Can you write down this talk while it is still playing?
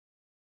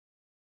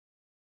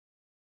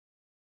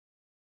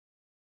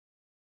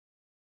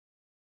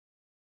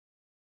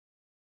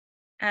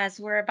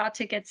As we're about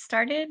to get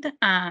started,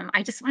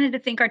 I just wanted to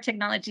thank our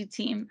technology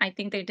team. I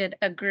think they did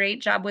a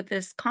great job with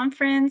this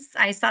conference.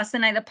 I saw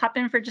Sanaida pop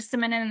in for just a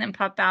minute and then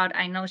pop out.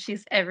 I know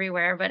she's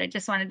everywhere, but I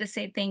just wanted to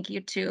say thank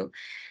you to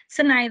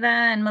Sanaida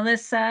and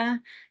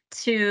Melissa,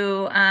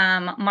 to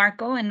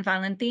Marco and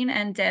Valentin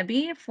and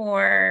Debbie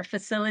for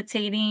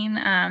facilitating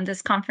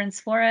this conference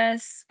for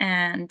us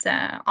and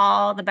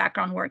all the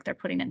background work they're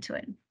putting into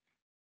it.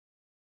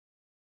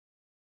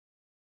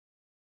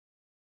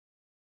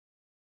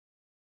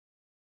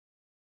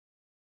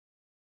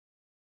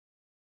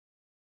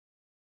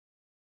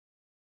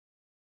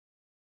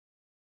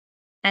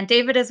 And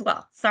David as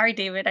well. Sorry,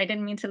 David, I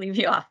didn't mean to leave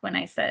you off when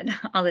I said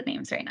all the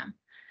names right now.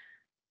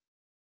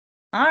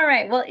 All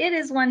right, well, it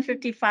is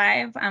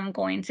 1:55. I'm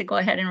going to go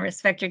ahead and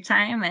respect your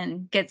time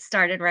and get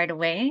started right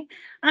away.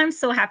 I'm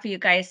so happy you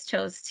guys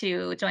chose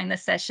to join the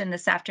session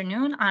this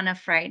afternoon on a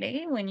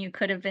Friday when you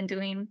could have been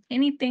doing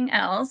anything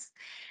else.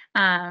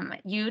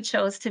 You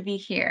chose to be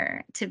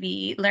here to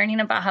be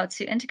learning about how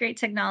to integrate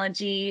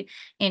technology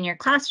in your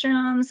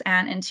classrooms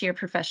and into your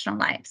professional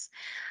lives.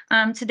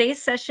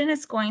 Today's session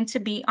is going to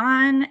be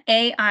on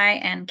AI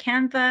and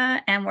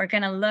Canva, and we're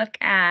going to look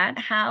at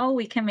how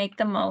we can make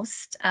the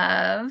most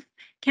of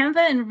Canva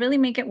and really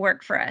make it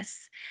work for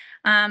us.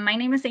 My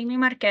name is Amy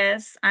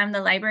Marquez. I'm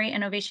the Library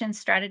Innovation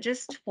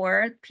Strategist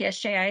for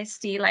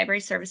PSJA Library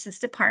Services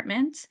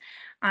Department.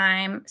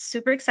 I'm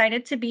super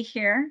excited to be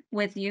here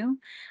with you.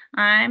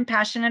 I'm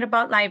passionate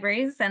about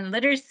libraries and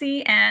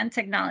literacy and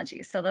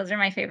technology. So those are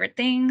my favorite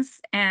things.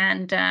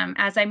 And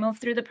as I move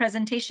through the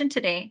presentation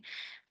today,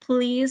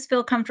 please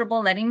feel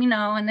comfortable letting me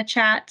know in the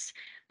chat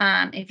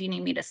if you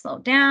need me to slow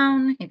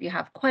down, if you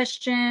have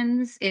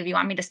questions, if you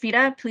want me to speed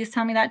up, please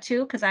tell me that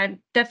too, because I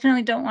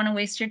definitely don't want to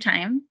waste your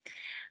time.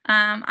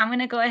 I'm going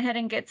to go ahead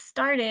and get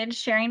started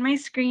sharing my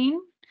screen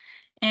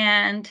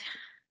and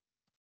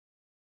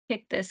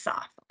kick this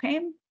off,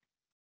 okay?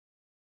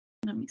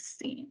 Let me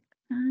see.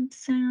 Add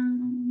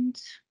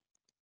sound.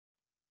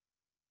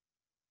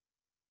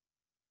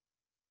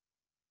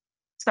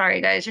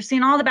 Sorry, guys, you're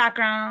seeing all the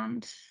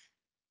background.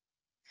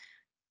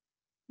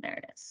 There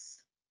it is.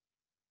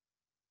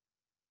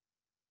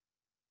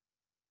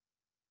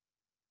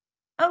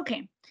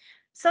 Okay,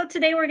 so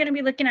today we're going to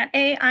be looking at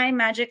AI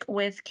magic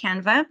with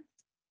Canva.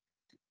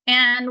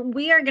 And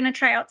we are going to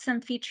try out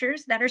some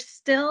features that are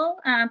still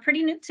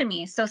pretty new to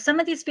me. So some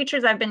of these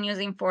features I've been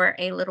using for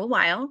a little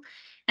while,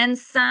 and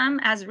some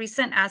as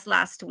recent as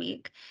last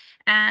week.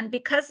 And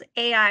because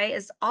AI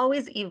is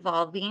always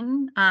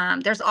evolving,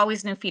 there's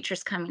always new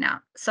features coming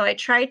out. So I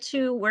try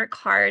to work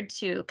hard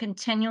to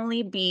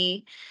continually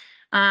be,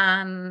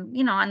 on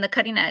the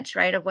cutting edge,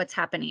 right, of what's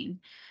happening.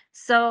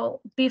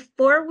 So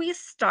before we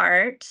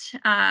start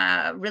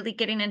really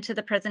getting into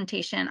the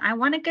presentation, I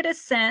want to get a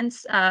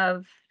sense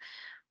of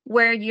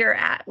where you're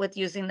at with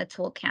using the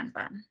tool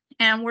Canva.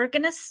 And we're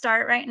going to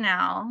start right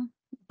now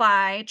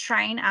by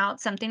trying out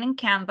something in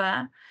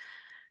Canva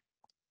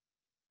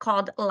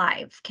called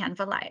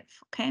Canva Live,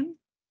 okay?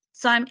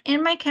 So I'm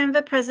in my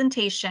Canva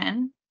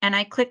presentation and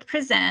I click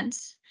present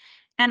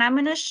and I'm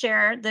going to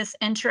share this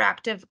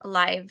interactive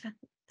live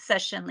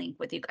session link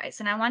with you guys.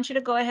 And I want you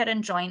to go ahead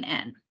and join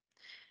in.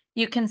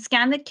 You can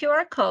scan the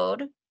QR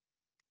code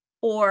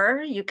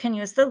or you can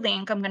use the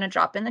link I'm going to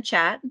drop in the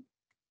chat.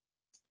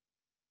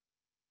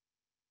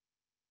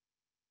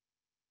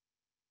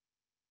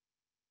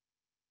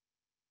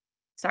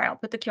 Sorry, I'll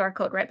put the QR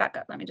code right back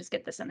up. Let me just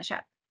get this in the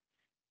chat.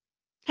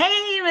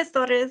 Hey, Miss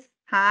Torres.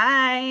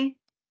 Hi.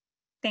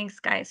 Thanks,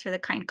 guys, for the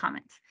kind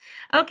comments.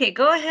 Okay,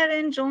 go ahead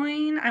and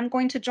join. I'm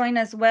going to join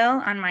as well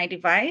on my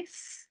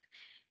device.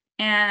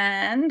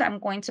 And I'm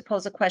going to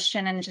pose a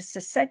question in just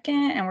a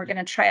second, and we're going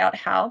to try out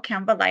how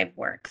Canva Live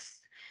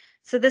works.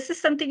 So this is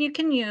something you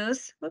can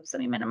use. Whoops, let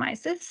me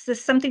minimize this. This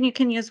is something you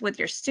can use with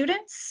your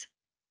students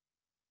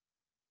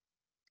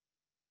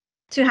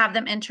to have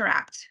them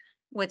interact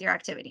with your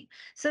activity.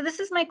 So this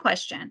is my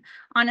question.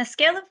 On a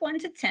scale of 1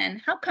 to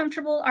 10, how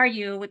comfortable are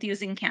you with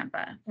using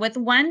Canva? With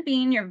 1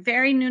 being you're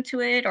very new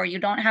to it or you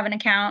don't have an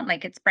account,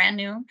 like it's brand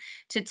new,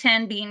 to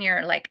 10 being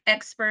you're like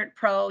expert,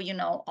 pro, you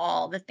know,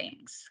 all the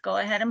things. Go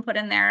ahead and put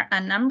in there a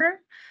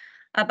number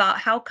about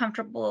how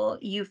comfortable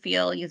you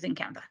feel using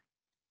Canva.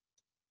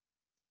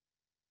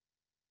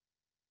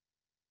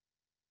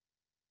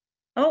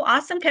 Oh,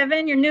 awesome,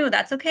 Kevin, you're new.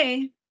 That's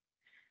okay.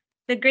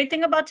 The great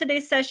thing about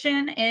today's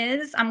session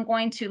is I'm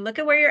going to look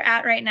at where you're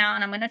at right now,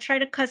 and I'm going to try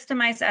to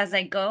customize as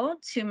I go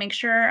to make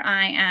sure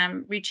I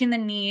am reaching the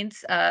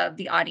needs of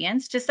the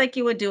audience, just like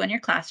you would do in your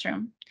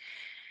classroom.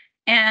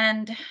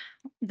 And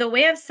the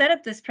way I've set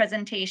up this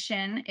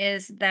presentation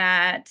is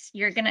that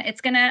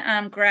it's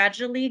gonna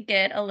gradually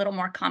get a little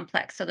more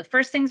complex. So the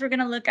first things we're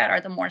gonna look at are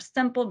the more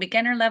simple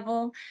beginner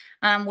level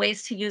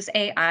ways to use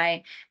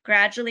AI,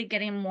 gradually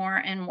getting more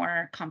and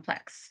more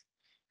complex.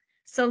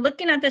 So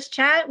looking at this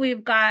chat,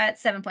 we've got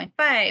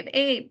 7.5,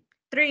 8,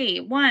 3,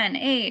 1,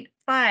 8,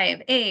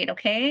 5, 8.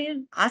 Okay,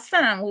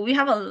 awesome. Well, we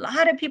have a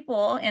lot of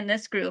people in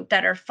this group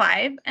that are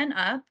 5 and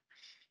up.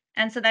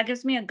 And so that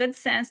gives me a good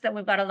sense that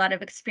we've got a lot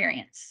of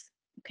experience.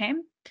 Okay.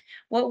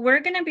 What we're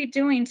going to be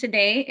doing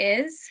today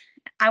is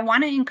I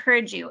want to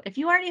encourage you. If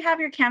you already have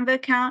your Canva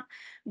account,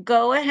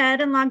 go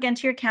ahead and log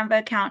into your Canva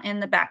account in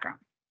the background.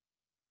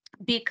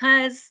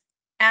 Because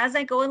as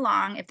I go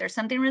along, if there's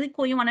something really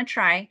cool you want to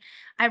try,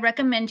 I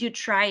recommend you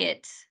try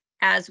it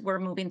as we're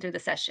moving through the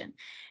session.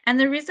 And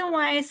the reason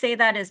why I say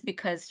that is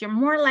because you're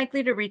more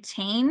likely to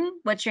retain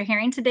what you're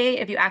hearing today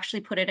if you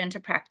actually put it into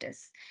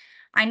practice.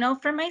 I know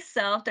for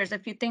myself, there's a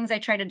few things I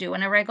try to do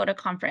whenever I go to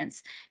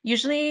conference.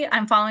 Usually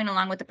I'm following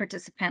along with the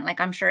participant,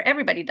 like I'm sure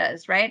everybody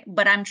does, right?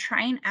 But I'm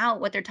trying out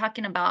what they're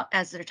talking about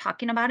as they're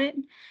talking about it.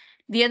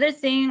 The other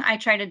thing I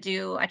try to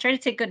do, I try to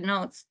take good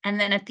notes. And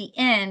then at the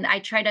end, I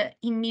try to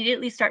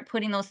immediately start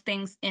putting those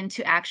things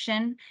into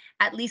action,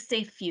 at least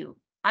a few.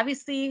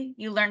 Obviously,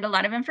 you learned a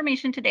lot of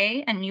information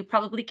today, and you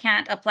probably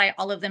can't apply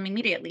all of them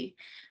immediately,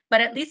 but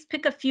at least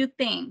pick a few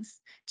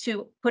things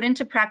to put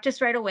into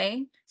practice right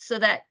away so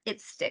that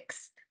it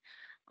sticks.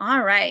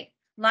 All right.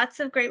 Lots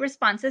of great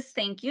responses.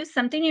 Thank you.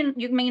 Something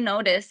you may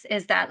notice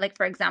is that, like,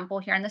 for example,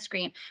 here on the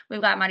screen,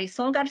 we've got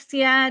Marisol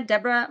Garcia,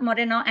 Deborah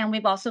Moreno, and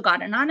we've also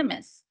got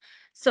Anonymous.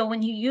 So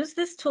when you use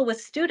this tool with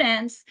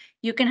students,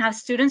 you can have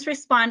students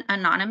respond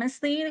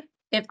anonymously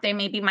if they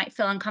maybe might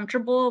feel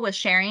uncomfortable with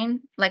sharing,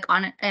 like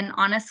on an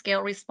on a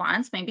scale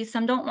response. Maybe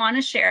some don't want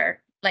to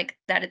share, like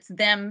that it's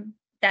them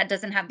that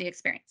doesn't have the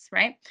experience,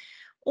 right?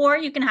 Or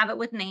you can have it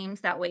with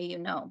names. That way you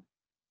know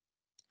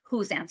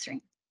who's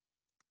answering.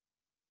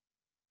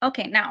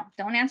 Okay, now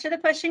don't answer the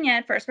question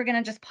yet. First, we're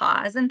going to just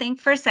pause and think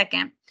for a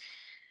second.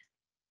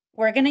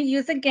 We're going to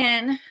use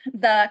again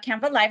the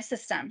Canva Live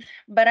system,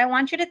 but I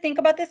want you to think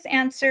about this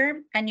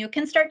answer and you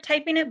can start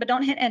typing it, but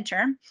don't hit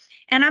enter.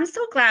 And I'm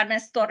so glad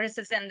Miss Torres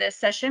is in this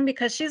session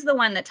because she's the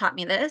one that taught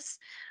me this.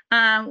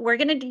 We're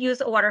going to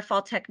use a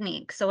waterfall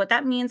technique. So what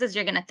that means is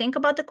you're going to think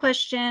about the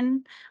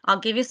question. I'll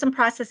give you some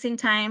processing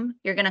time.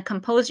 You're going to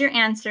compose your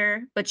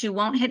answer, but you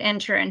won't hit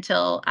enter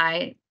until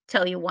I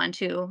tell you 1,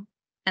 2,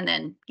 and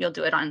then you'll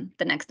do it on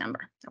the next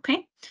number.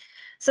 Okay.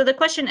 So the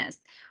question is,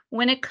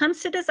 when it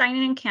comes to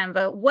designing in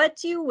Canva, what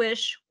do you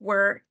wish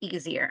were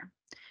easier?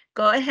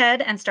 Go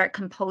ahead and start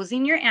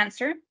composing your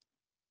answer,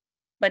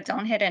 but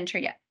don't hit enter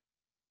yet.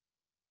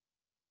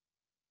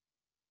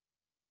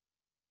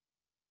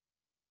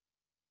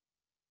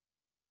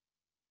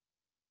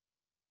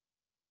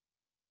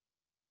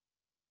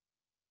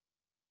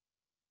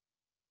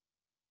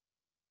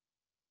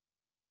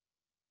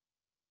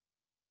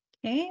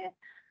 Okay.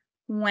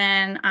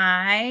 When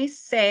I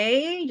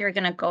say, you're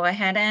going to go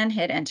ahead and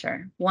hit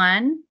enter.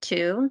 1,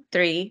 2,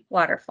 3,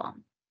 waterfall.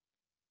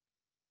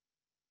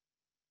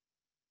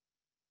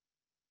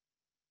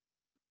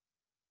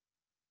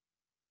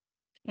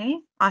 Okay,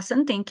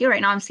 awesome. Thank you.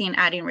 Right now I'm seeing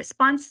adding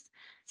response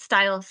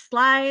style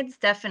slides.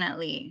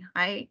 Definitely.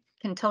 I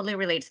can totally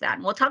relate to that.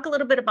 And we'll talk a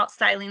little bit about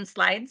styling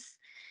slides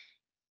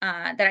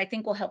that I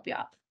think will help you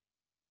out.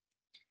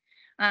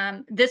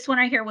 This one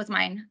right here was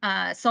mine.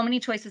 So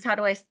many choices. How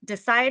do I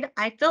decide?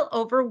 I feel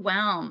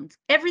overwhelmed.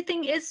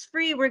 Everything is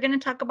free. We're going to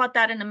talk about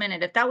that in a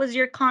minute. If that was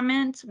your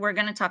comment, we're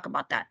going to talk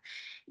about that.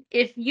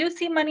 If you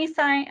see money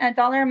sign,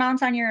 dollar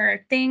amounts on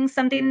your thing,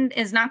 something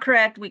is not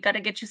correct. We got to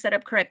get you set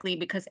up correctly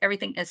because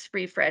everything is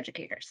free for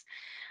educators.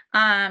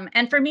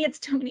 And for me, it's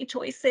too many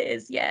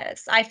choices.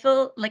 Yes, I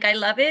feel like I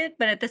love it,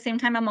 but at the same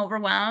time, I'm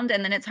overwhelmed.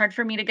 And then it's hard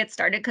for me to get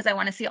started because I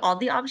want to see all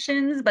the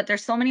options, but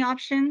there's so many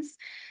options.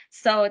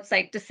 So it's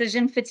like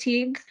decision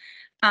fatigue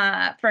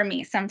for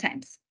me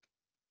sometimes.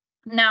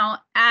 Now,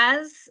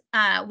 as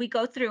we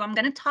go through, I'm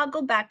going to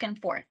toggle back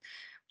and forth.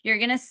 You're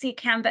going to see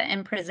Canva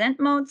in present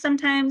mode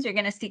sometimes. You're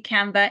going to see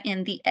Canva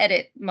in the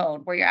edit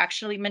mode where you're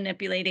actually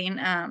manipulating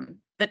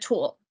the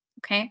tool.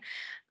 Okay.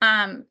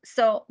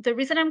 So the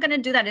reason I'm going to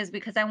do that is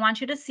because I want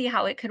you to see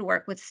how it could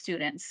work with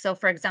students. So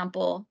for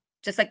example,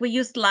 just like we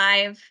used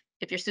live,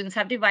 if your students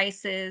have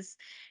devices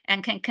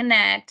and can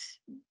connect,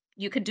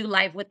 you could do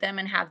live with them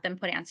and have them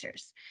put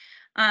answers.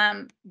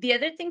 The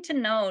other thing to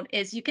note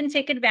is you can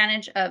take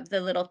advantage of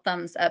the little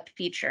thumbs up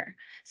feature.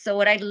 So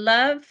what I'd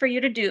love for you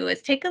to do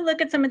is take a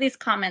look at some of these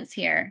comments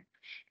here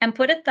and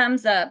put a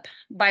thumbs up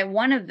by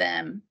one of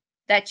them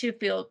that you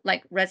feel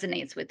like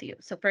resonates with you.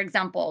 So for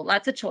example,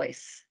 lots of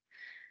choice.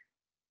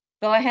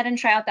 Go ahead and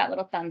try out that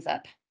little thumbs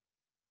up.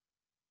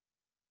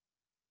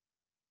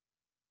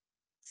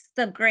 It's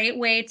a great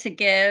way to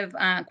give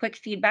quick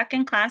feedback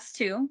in class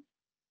too.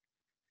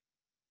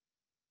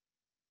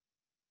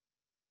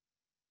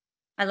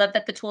 I love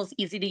that the tool is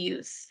easy to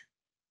use.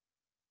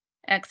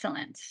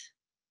 Excellent.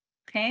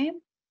 Okay.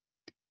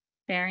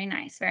 Very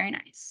nice. Very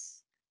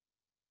nice.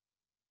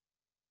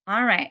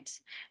 All right.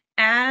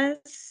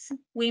 As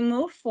we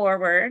move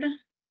forward,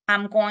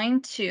 I'm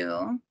going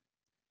to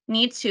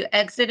need to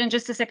exit in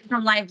just a second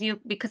from live view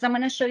because I'm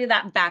going to show you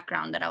that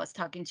background that I was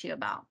talking to you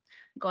about.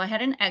 Go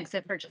ahead and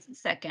exit for just a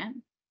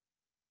second.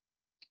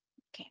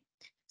 Okay.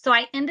 So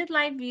I ended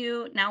live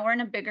view. Now we're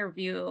in a bigger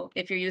view.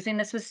 If you're using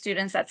this with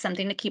students, that's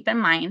something to keep in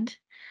mind.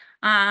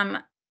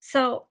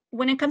 So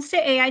when it comes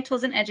to AI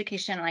tools in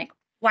education, like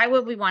why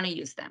would we want to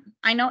use them?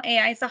 I know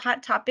AI is a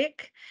hot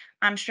topic.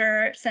 I'm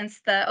sure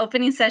since the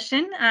opening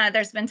session,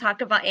 there's been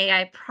talk about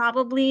AI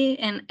probably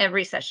in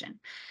every session.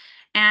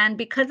 And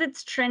because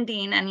it's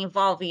trending and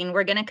evolving,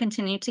 we're going to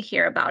continue to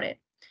hear about it.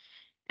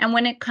 And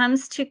when it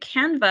comes to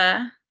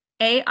Canva,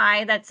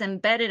 AI that's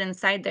embedded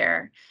inside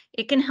there,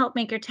 it can help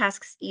make your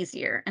tasks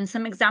easier. And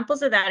some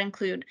examples of that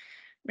include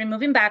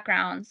removing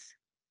backgrounds,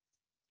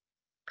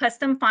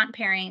 custom font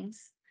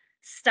pairings,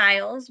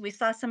 styles. We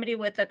saw somebody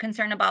with a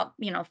concern about,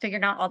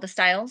 figuring out all the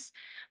styles.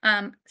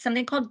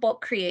 Something called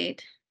bulk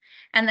create,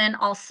 and then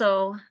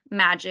also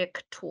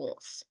magic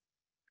tools.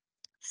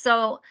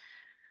 So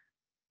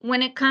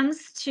when it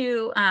comes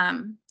to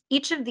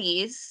each of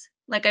these,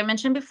 like I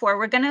mentioned before,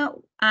 we're going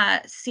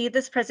to see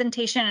this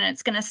presentation, and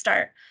it's going to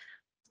start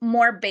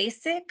more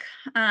basic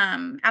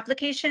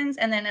applications,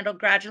 and then it'll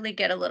gradually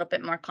get a little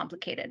bit more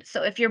complicated.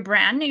 So if you're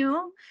brand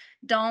new,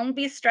 don't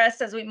be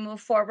stressed as we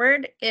move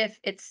forward if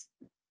it's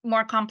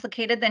more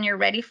complicated than you're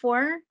ready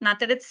for. Not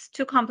that it's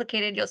too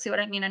complicated. You'll see what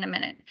I mean in a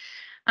minute.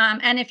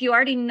 And if you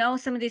already know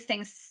some of these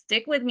things,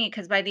 stick with me,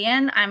 because by the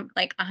end, I'm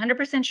like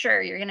 100%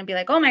 sure you're going to be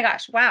like, oh my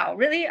gosh, wow,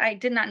 really? I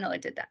did not know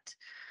it did that.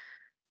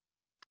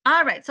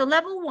 All right, so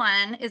level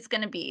 1 is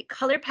going to be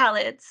color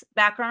palettes,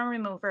 background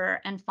remover,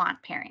 and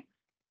font pairing.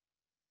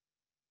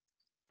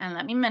 And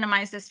let me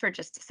minimize this for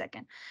just a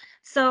second.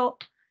 So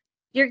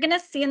you're going to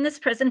see in this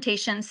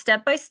presentation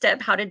step by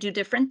step how to do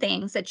different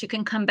things that you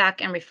can come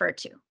back and refer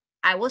to.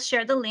 I will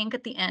share the link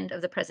at the end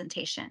of the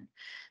presentation.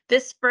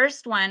 This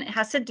first one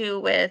has to do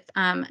with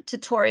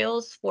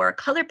tutorials for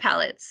color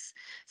palettes.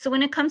 So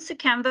when it comes to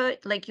Canva,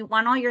 like, you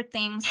want all your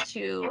things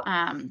to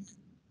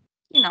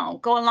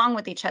go along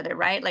with each other,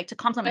 right? Like to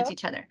complement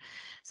each other.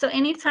 So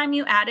anytime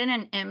you add in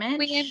an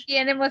image,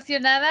 Bien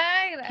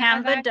emocionada.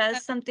 Canva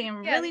does something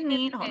really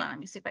neat. Hold on, let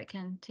me see if I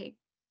can take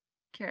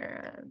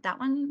care of that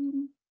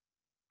one.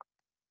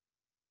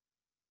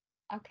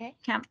 Okay.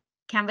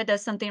 Canva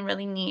does something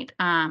really neat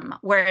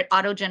where it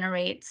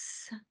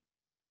auto-generates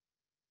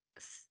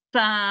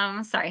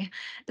some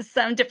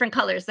different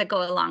colors that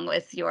go along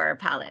with your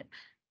palette.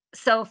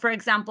 So for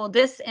example,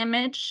 this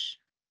image,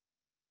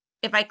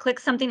 if I click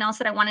something else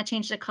that I want to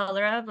change the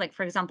color of, like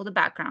for example, the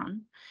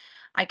background,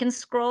 I can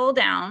scroll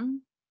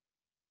down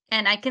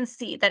and I can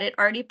see that it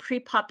already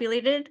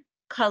pre-populated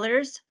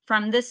colors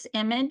from this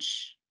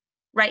image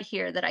right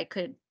here that I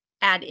could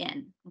add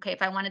in. Okay,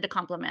 if I wanted to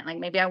complement, like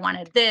maybe I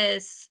wanted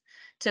this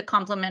to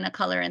complement a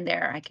color in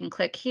there, I can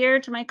click here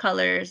to my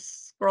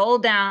colors, scroll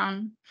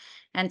down,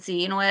 and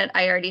see, you know what,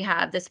 I already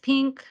have this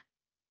pink.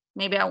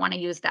 Maybe I want to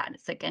use that.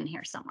 It's like in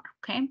here somewhere.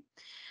 Okay.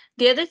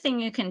 The other thing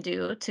you can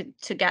do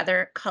to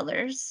gather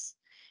colors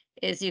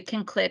is you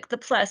can click the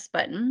plus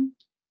button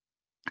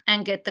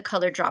and get the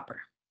color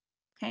dropper.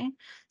 Okay,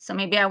 so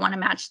maybe I want to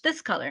match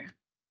this color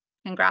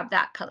and grab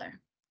that color.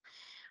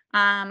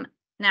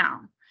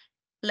 Now,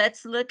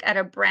 let's look at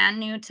a brand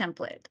new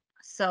template.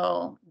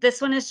 So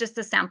this one is just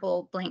a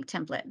sample blank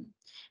template.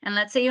 And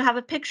let's say you have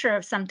a picture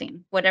of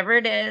something, whatever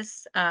it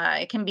is.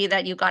 It can be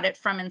that you got it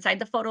from inside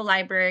the photo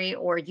library,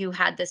 or you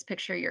had this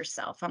picture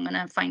yourself. I'm going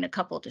to find a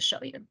couple to show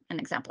you an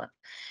example of.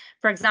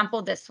 For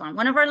example, this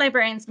one of our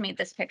librarians made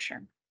this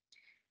picture.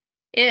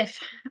 If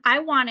I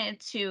wanted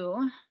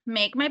to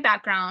make my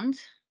background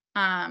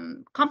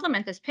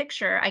complement this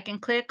picture, I can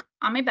click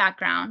on my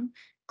background,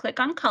 click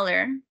on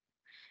color,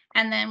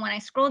 and then when I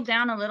scroll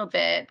down a little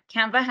bit,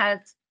 Canva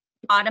has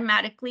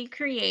automatically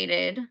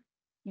created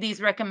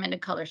these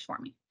recommended colors for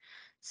me.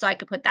 So I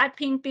could put that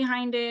pink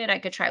behind it. I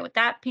could try with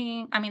that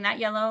that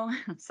yellow.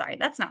 Sorry,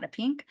 that's not a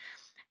pink.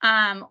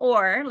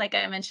 Or like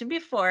I mentioned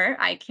before,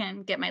 I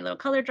can get my little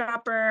color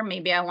dropper.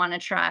 Maybe I want to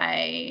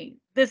try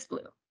this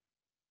blue.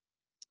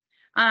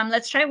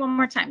 Let's try one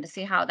more time to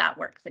see how that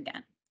works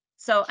again.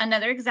 So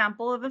another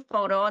example of a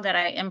photo that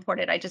I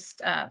imported, I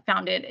just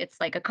found it.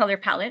 It's like a color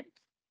palette.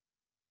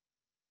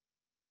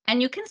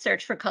 And you can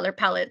search for color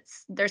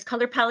palettes. There's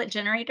color palette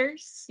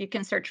generators. You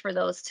can search for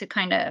those to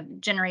kind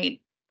of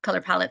generate color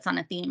palettes on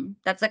a theme.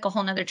 That's like a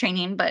whole nother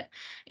training. But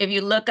if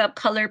you look up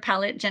color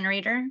palette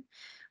generator,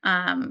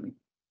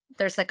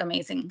 there's like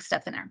amazing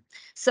stuff in there.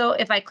 So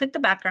if I click the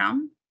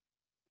background,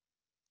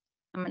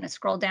 I'm going to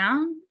scroll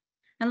down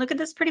and look at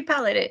this pretty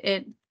palette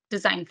it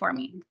designed for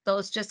me.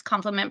 Those just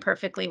complement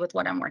perfectly with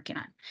what I'm working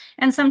on.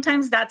 And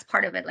sometimes that's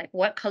part of it. Like,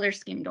 what color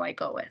scheme do I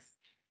go with?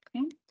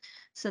 Okay.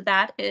 So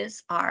that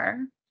is our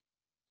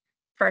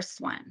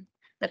first one,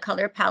 the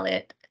color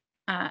palette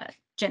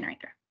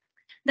generator.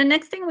 The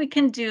next thing we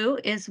can do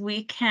is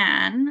we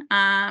can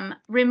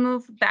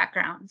remove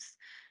backgrounds.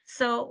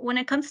 So when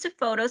it comes to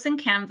photos in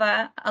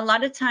Canva, a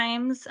lot of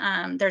times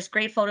there's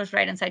great photos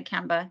right inside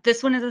Canva.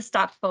 This one is a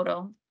stock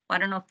photo. I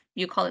don't know if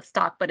you call it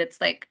stock, but it's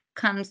like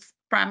comes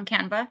from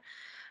Canva.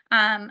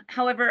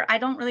 However, I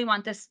don't really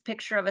want this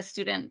picture of a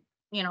student,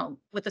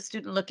 with a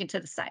student looking to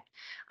the side.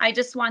 I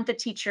just want the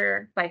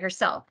teacher by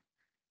herself.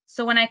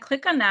 So when I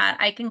click on that,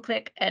 I can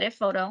click edit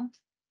photo,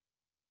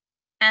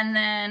 and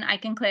then I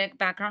can click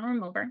background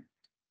remover.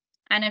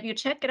 And if you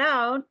check it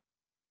out,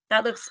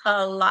 that looks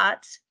a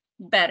lot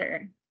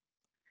better.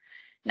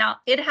 Now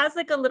it has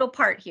like a little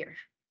part here.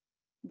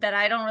 that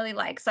I don't really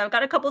like. So I've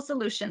got a couple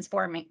solutions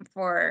for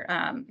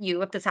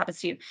you if this happens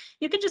to you.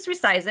 You could just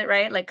resize it,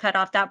 right? Like cut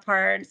off that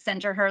part,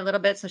 center her a little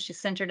bit so she's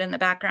centered in the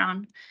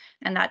background,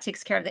 and that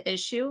takes care of the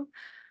issue.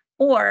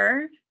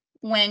 Or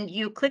when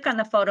you click on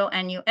the photo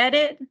and you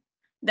edit,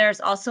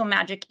 there's also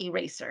Magic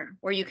Eraser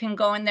where you can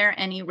go in there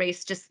and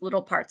erase just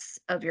little parts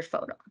of your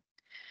photo.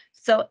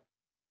 So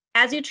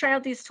as you try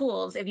out these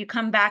tools, if you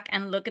come back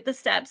and look at the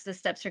steps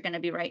are going to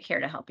be right here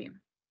to help you.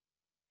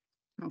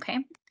 Okay,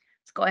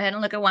 let's go ahead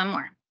and look at one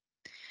more.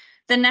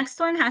 The next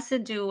one has to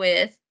do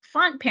with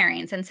font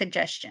pairings and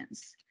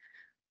suggestions.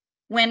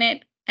 When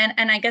it,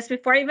 and I guess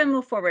before I even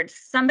move forward,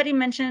 somebody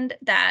mentioned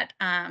that,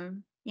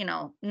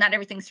 not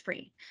everything's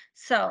free.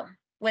 So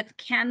with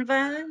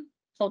Canva,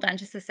 hold on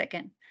just a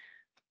second.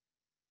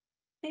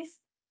 Please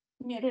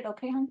mute it,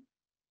 okay, hon?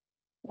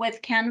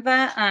 With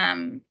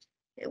Canva,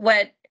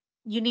 what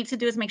you need to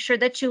do is make sure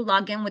that you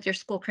log in with your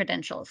school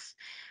credentials.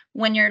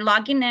 When you're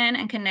logging in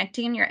and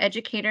connecting your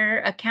educator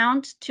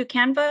account to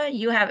Canva,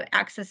 you have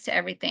access to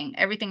everything.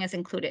 Everything is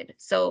included.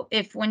 So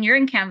if when you're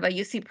in Canva,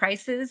 you see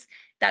prices,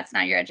 that's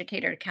not your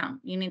educator account.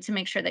 You need to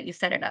make sure that you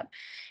set it up.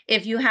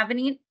 If you have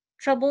any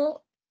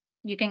trouble,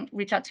 you can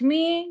reach out to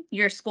me.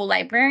 Your school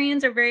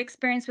librarians are very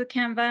experienced with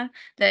Canva.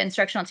 The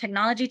instructional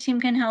technology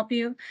team can help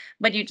you,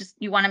 but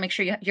you want to make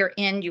sure you're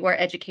in your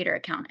educator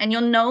account. And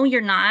you'll know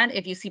you're not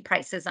if you see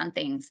prices on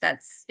things.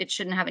 It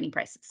shouldn't have any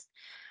prices.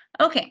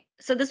 Okay,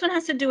 so this one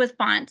has to do with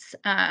fonts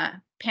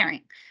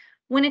pairing.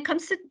 When it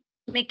comes to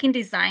making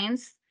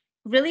designs,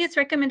 really it's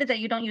recommended that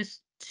you don't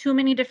use too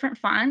many different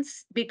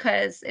fonts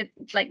because it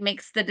like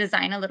makes the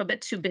design a little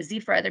bit too busy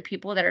for other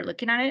people that are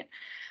looking at it.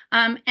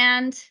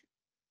 And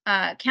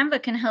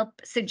Canva can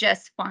help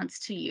suggest fonts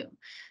to you.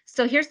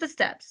 So here's the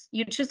steps.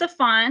 You choose a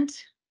font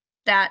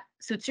that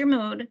suits your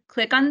mood,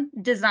 click on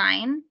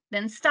design,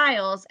 then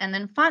styles, and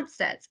then font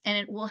sets, and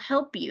it will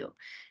help you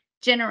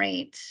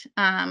generate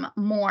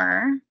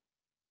more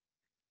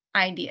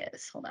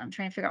ideas. Hold on, I'm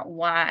trying to figure out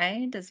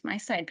why does my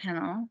side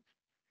panel,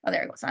 oh,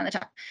 there it goes on the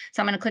top.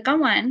 So I'm going to click on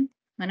one, I'm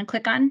going to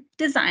click on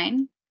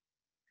design,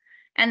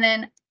 and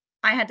then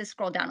I had to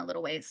scroll down a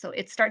little ways. So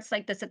it starts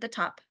like this at the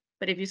top,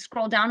 but if you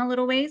scroll down a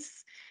little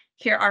ways,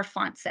 here are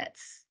font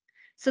sets.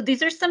 So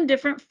these are some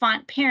different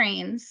font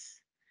pairings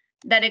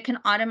that it can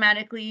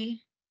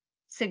automatically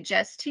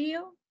suggest to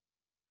you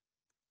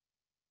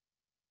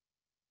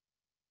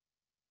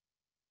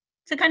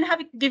to kind of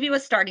give you a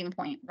starting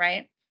point,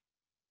 right?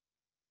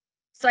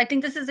 So I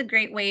think this is a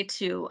great way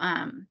to,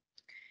 kind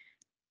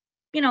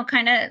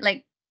of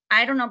like,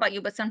 I don't know about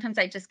you, but sometimes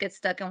I just get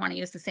stuck and want to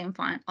use the same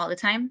font all the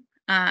time.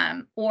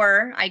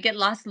 Or I get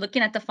lost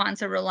looking at the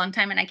fonts a real long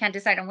time and I can't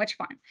decide on which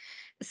font.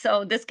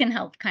 So this can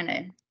help kind of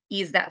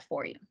ease that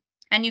for you.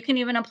 And you can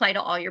even apply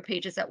to all your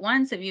pages at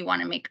once if you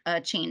want to make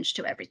a change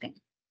to everything.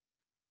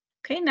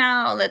 Okay,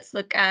 now let's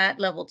look at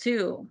level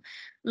 2.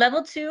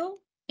 Level 2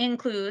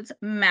 includes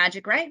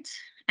Magic Write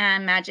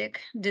and Magic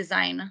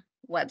Design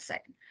website.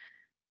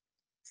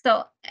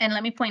 So, and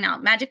let me point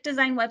out, Magic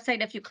Design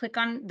website, if you click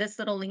on this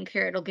little link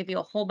here, it'll give you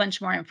a whole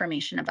bunch more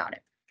information about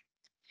it.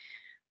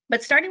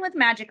 But starting with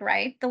Magic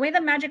Write, the way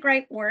that Magic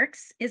Write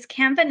works is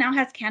Canva now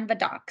has Canva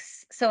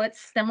Docs. So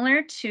it's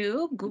similar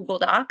to Google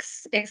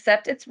Docs,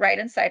 except it's right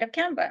inside of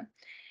Canva.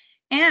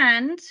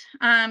 And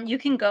you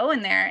can go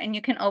in there and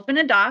you can open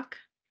a doc,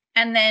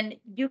 and then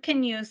you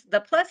can use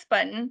the plus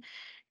button,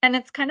 and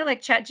it's kind of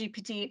like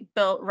ChatGPT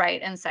built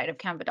right inside of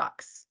Canva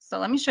Docs. So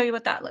let me show you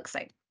what that looks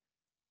like.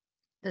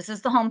 This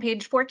is the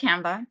homepage for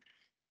Canva.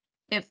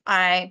 If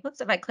I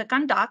click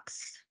on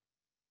Docs,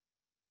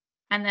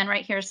 and then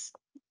right here's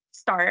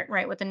Start,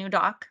 right, with a new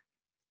doc,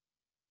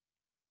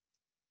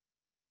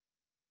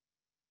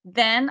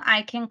 then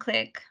I can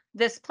click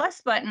this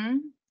plus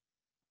button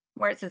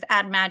where it says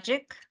Add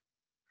Magic,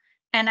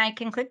 and I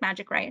can click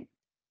Magic Write.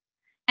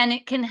 And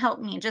it can help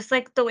me, just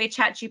like the way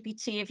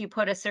ChatGPT, if you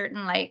put a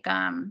certain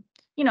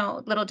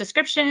little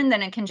description,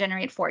 then it can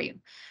generate for you.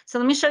 So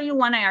let me show you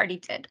one I already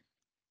did.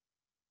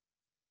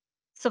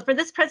 So for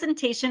this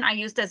presentation, I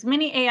used as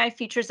many AI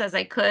features as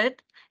I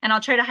could, and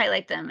I'll try to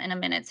highlight them in a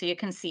minute so you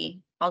can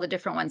see all the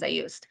different ones I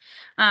used.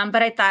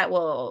 But I thought,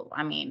 well,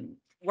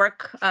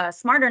 work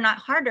smarter, not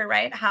harder,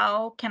 right?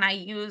 How can I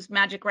use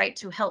Magic Write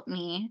to help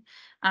me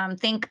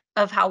think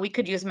of how we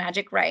could use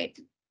Magic Write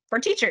for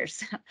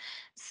teachers?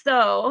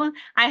 So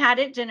I had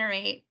it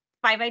generate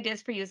 5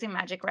 ideas for using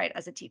Magic Write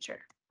as a teacher.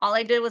 All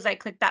I did was I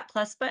clicked that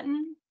plus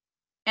button,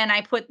 and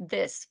I put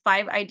this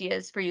 5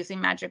 ideas for using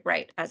Magic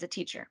Write as a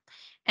teacher.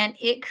 And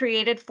it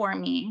created for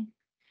me,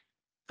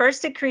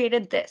 first it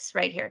created this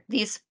right here,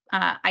 these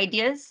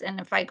ideas. And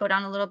if I go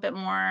down a little bit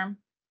more,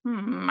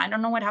 I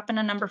don't know what happened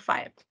to number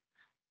 5.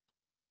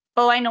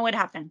 Oh, I know what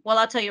happened. Well,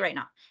 I'll tell you right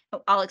now.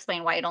 I'll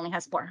explain why it only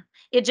has 4.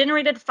 It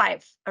generated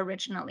 5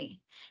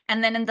 originally.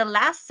 And then in the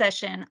last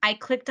session, I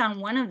clicked on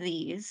one of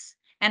these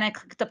and I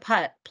clicked the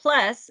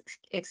plus,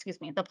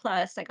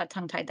 I got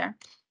tongue tied there.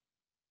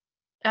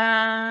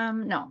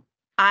 No,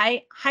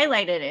 I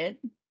highlighted it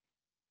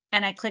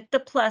and I clicked the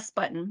plus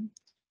button,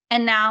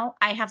 And now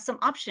I have some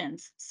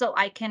options. So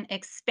I can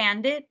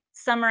expand it,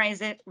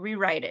 summarize it,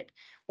 rewrite it,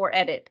 or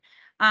edit.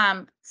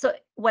 So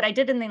what I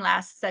did in the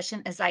last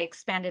session is I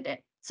expanded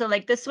it. So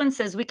like this one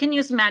says, we can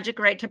use Magic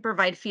Write to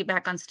provide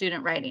feedback on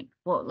student writing.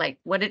 Well, like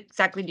what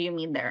exactly do you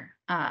mean there?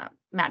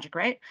 Magic,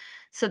 right?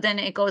 So then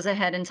it goes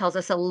ahead and tells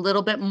us a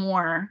little bit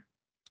more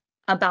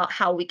about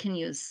how we can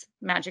use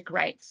Magic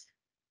Write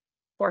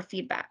for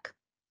feedback.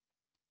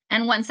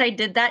 And once I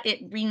did that,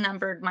 it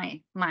renumbered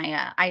my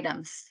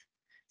items.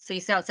 So you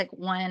see how it's like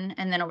 1,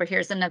 and then over here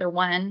is another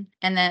 1,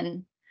 and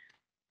then,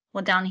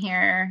 well, down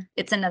here,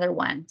 it's another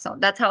 1. So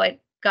that's how I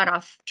got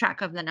off track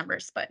of the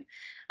numbers. But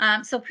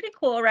so pretty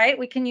cool, right?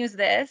 We can use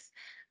this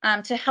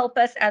to help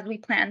us as we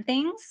plan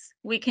things.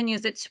 We can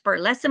use it for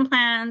lesson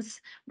plans,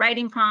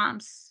 writing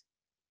prompts,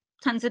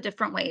 tons of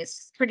different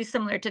ways. Pretty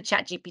similar to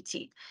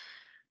ChatGPT.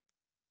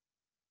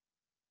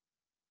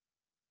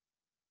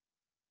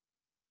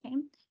 Okay,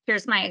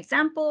 here's my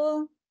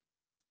example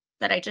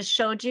that I just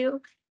showed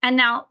you. And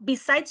now,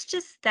 besides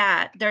just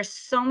that, there's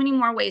so many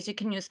more ways you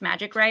can use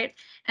Magic Write.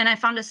 And I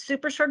found a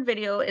super short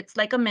video. It's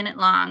like a minute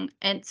long.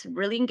 And it's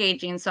really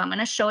engaging. So I'm going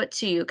to show it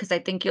to you because I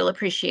think you'll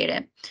appreciate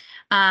it.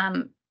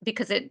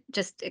 Because it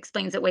just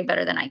explains it way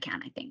better than I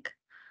can, I think.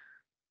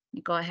 Let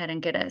me go ahead and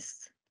get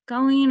us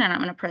going. And I'm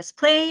going to press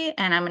play.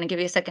 And I'm going to give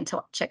you a second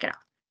to check it out.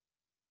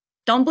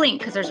 Don't blink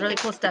because there's really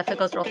cool stuff. It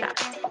goes real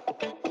fast.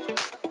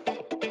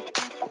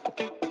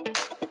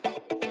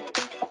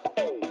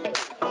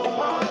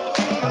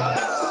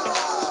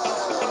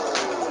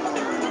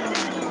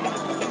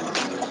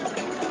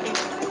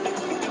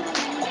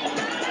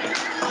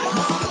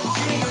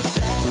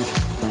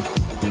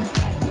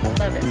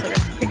 Love it. So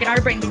we're picking our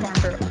brainstorm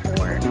for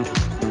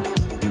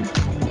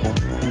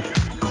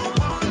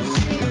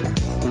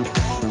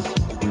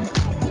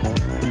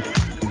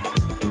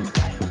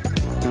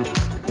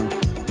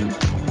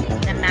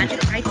and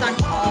Magic Writes on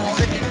all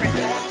the different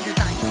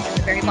designs. In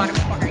the very bottom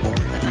corner, you can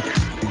click on that.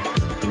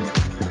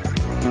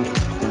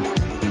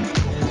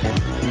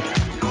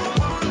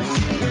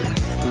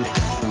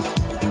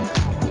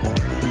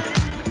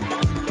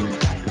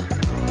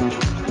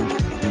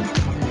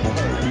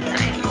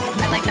 Nice.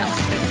 I like that one.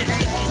 So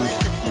generate uses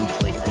the theme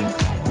choices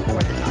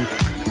for the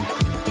topic.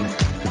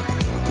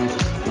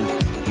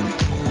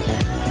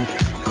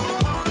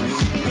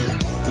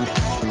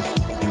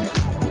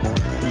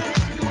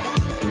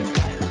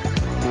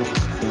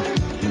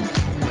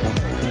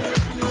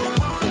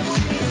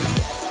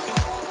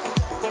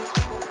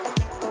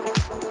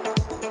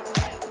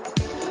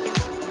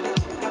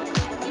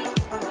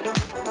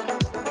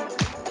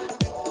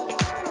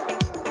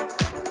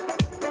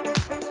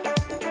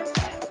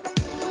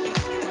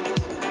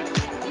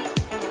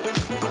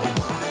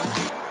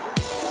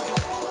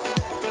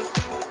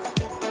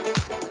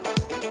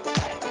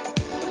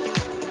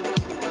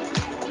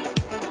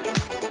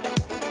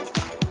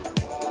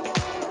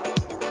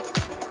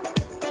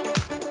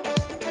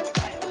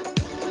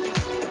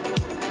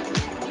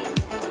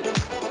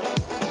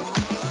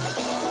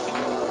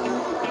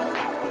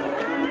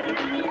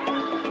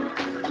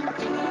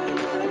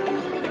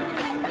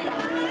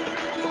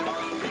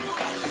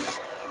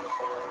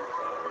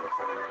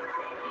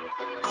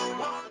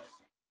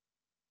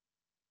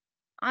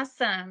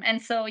 Awesome.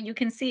 And so you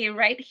can see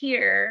right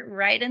here,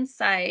 right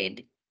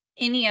inside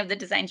any of the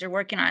designs you're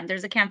working on,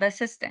 there's a Canva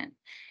assistant.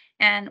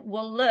 And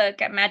we'll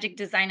look at Magic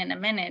Design in a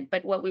minute,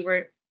 but what we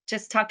were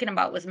just talking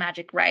about was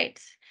Magic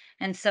Write.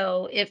 And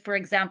so if, for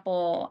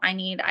example, I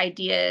need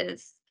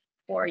ideas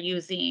for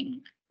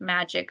using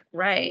Magic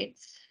Write,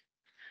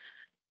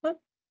 whoop,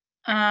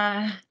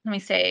 let me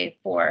say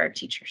for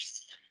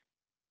teachers.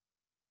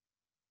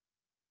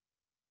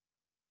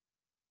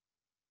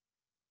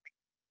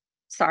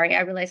 Sorry,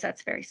 I realize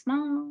that's very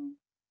small.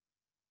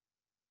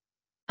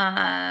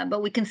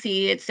 But we can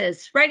see it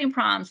says writing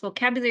prompts,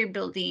 vocabulary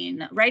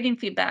building, writing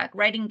feedback,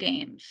 writing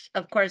games.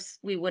 Of course,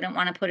 we wouldn't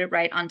want to put it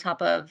right on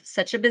top of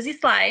such a busy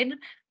slide,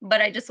 but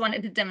I just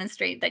wanted to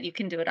demonstrate that you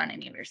can do it on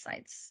any of your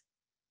slides.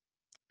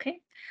 Okay,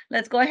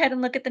 let's go ahead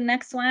and look at the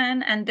next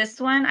one. And this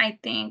one I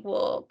think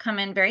will come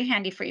in very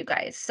handy for you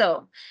guys.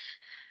 So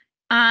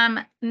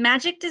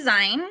Magic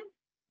Design,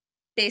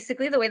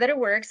 basically the way that it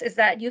works is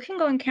that you can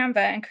go in Canva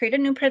and create a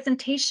new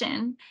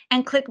presentation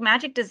and click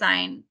Magic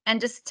Design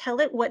and just tell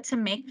it what to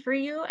make for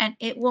you, and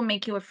it will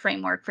make you a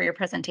framework for your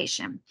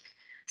presentation.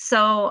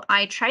 So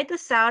I tried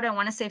this out, I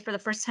want to say for the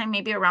first time,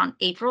 maybe around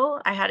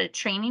April. I had a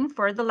training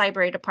for the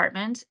library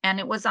department, and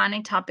it was on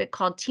a topic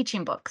called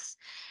teaching books.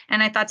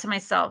 And I thought to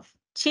myself,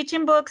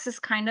 teaching books is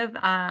kind of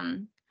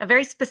a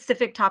very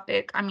specific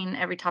topic. I mean,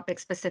 every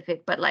topic's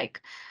specific, but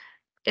like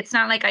it's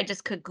not like I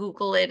just could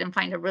Google it and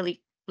find a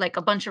really like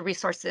a bunch of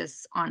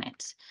resources on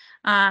it.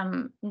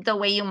 The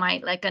way you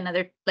might like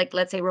another, like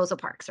let's say Rosa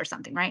Parks or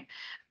something, right?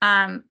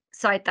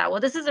 So I thought, well,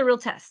 this is a real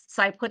test.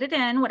 So I put it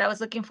in what I was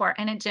looking for,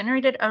 and it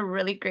generated a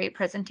really great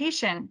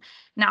presentation.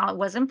 Now it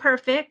wasn't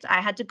perfect.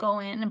 I had to go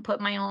in and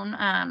put my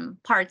own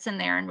parts in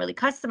there and really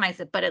customize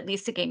it, but at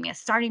least it gave me a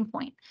starting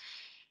point.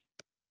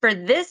 For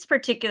this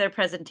particular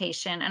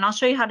presentation, and I'll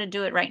show you how to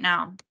do it right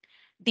now.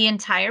 The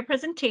entire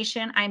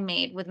presentation I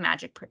made with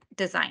Magic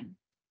Design.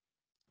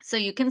 So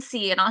you can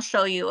see, and I'll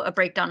show you a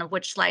breakdown of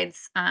which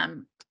slides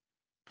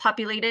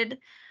populated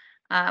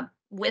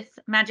with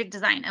Magic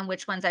Design and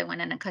which ones I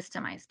went in and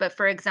customized. But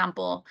for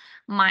example,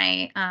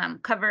 my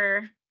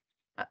cover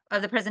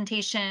of the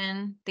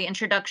presentation, the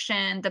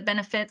introduction, the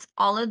benefits,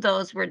 all of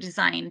those were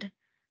designed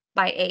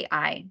by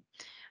AI.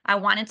 I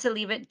wanted to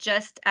leave it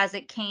just as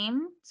it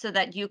came so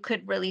that you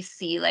could really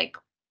see like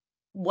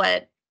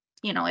what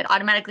it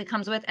automatically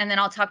comes with, and then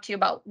I'll talk to you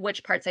about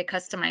which parts I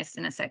customized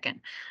in a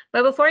second.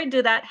 But before I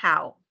do that,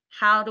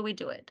 how do we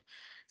do it?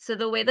 So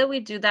the way that we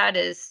do that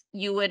is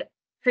you would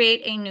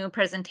create a new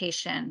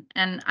presentation,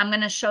 and I'm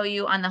going to show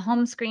you on the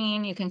home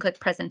screen. You can click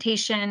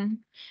presentation,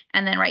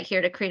 and then right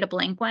here to create a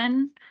blank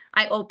one.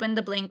 I opened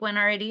the blank one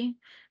already,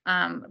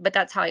 but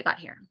that's how I got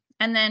here.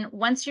 And then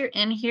once you're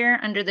in here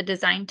under the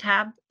design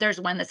tab,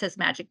 there's one that says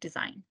Magic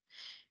Design.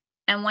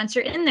 And once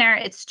you're in there,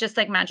 it's just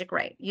like Magic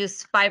Write.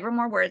 Use 5 or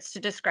more words to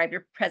describe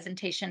your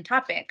presentation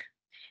topic.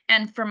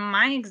 And for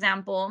my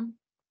example,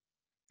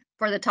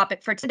 for the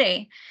topic for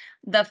today,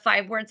 the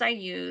 5 words I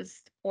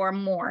used or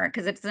more,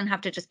 because it doesn't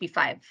have to just be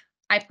 5.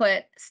 I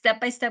put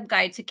step-by-step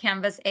guide to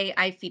Canva's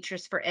AI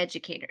features for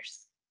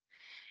educators.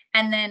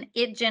 And then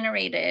it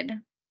generated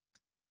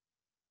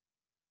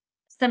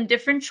some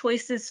different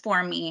choices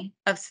for me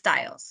of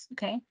styles.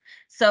 Okay.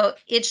 So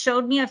it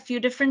showed me a few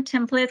different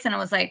templates and I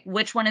was like,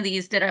 which one of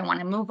these did I want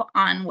to move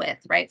on with?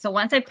 Right. So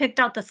once I picked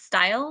out the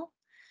style,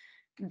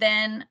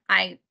 then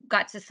I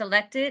got to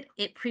select it.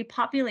 It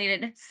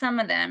pre-populated some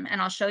of them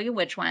and I'll show you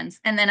which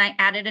ones. And then I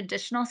added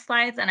additional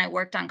slides and I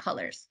worked on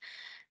colors.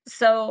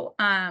 So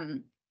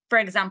for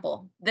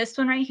example, this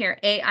one right here,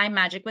 AI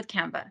Magic with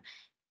Canva,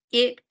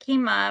 it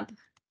came up,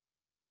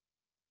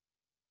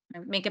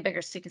 make it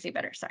bigger so you can see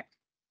better. Sorry.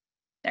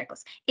 There it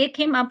goes. It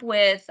came up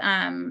with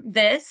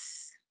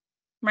this,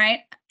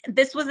 right?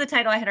 This was the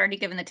title I had already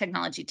given the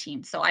technology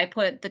team. So I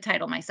put the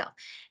title myself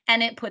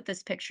and it put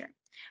this picture.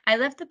 I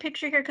left the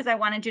picture here because I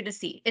wanted you to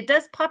see. It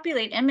does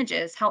populate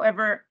images.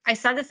 However, I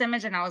saw this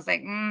image and I was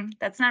like,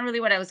 that's not really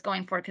what I was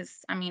going for.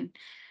 Because I mean,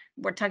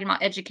 we're talking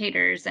about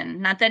educators and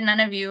not that none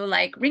of you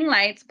like ring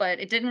lights, but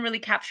it didn't really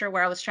capture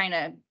where I was trying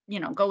to,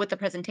 go with the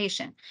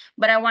presentation.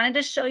 But I wanted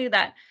to show you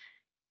that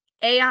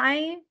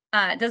AI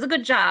does a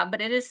good job,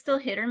 but it is still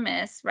hit or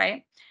miss,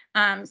 right?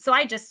 So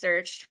I just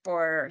searched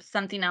for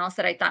something else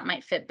that I thought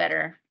might fit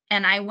better.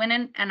 And I went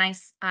in and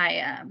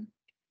I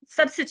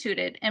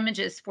substituted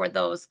images for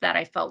those that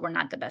I felt were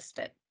not the best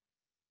fit.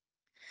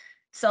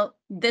 So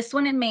this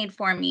one it made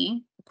for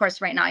me. Of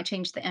course, right now I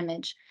changed the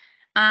image.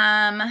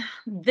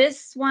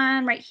 This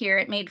one right here,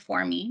 it made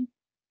for me.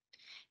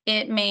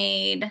 It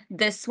made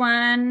this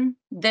one,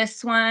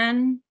 this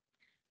one,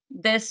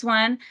 this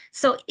one.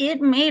 So it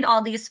made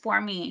all these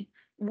for me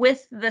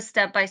with the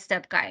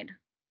step-by-step guide.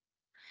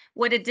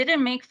 What it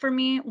didn't make for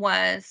me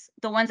was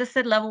the ones that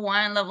said level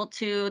 1, level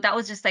 2. That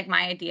was just like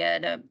my idea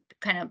to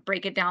kind of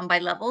break it down by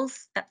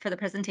levels for the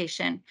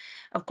presentation.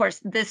 Of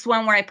course, this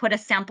one where I put a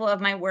sample of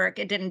my work,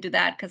 it didn't do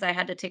that because I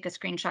had to take a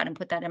screenshot and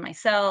put that in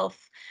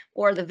myself,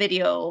 or the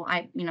video,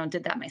 I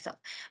did that myself.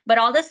 But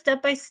all the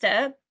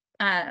step-by-step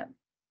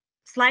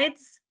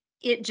slides,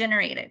 it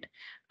generated.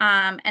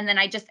 And then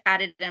I just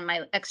added in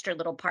my extra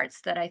little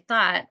parts that I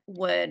thought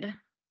would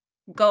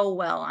go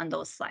well on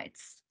those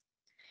slides.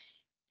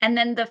 And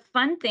then the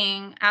fun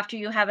thing after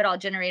you have it all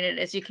generated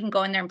is you can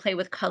go in there and play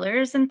with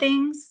colors and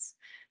things.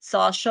 So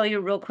I'll show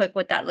you real quick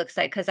what that looks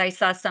like, because I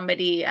saw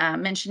somebody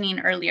mentioning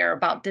earlier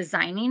about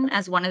designing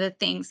as one of the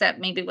things that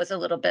maybe was a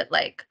little bit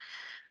like,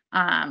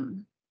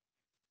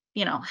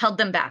 held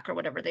them back or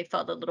whatever. They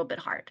felt a little bit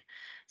hard.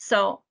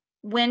 So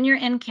when you're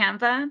in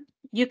Canva,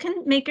 you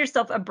can make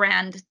yourself a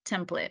brand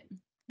template.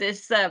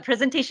 This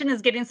presentation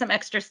is getting some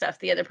extra stuff.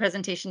 The other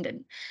presentation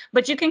didn't,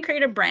 but you can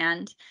create a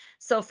brand.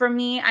 So for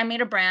me, I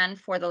made a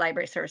brand for the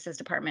library services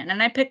department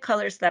and I picked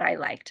colors that I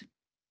liked.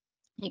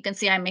 You can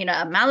see I made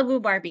a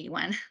Malibu Barbie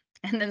one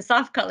and then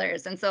soft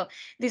colors. And so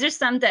these are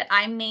some that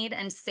I made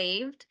and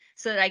saved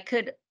so that I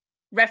could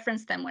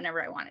reference them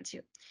whenever I wanted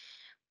to.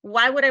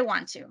 Why would I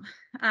want to?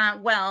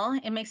 Well,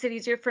 it makes it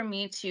easier for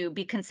me to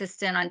be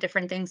consistent on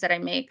different things that I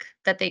make,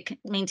 that they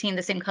maintain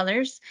the same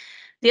colors.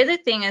 The other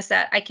thing is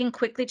that I can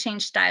quickly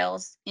change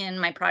styles in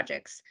my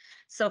projects.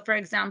 So for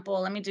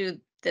example, let me do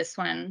this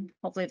one.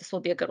 Hopefully this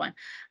will be a good one.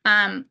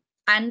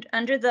 And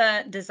under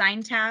the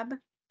design tab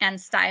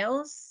and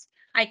styles,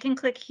 I can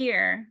click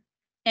here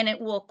and it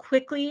will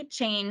quickly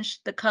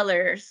change the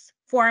colors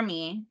for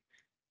me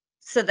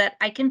so that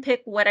I can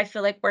pick what I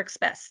feel like works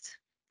best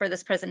for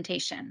this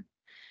presentation.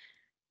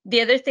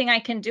 The other thing I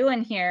can do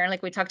in here,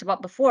 like we talked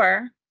about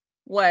before,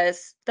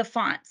 was the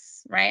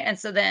fonts, right? And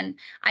so then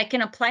I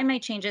can apply my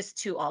changes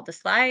to all the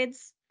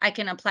slides. I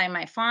can apply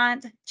my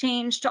font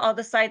change to all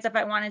the slides if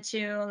I wanted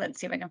to. Let's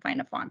see if I can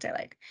find a font I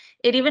like.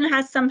 It even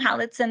has some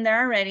palettes in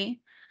there already.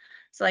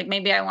 So like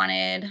maybe I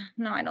wanted,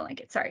 no, I don't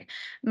like it, sorry.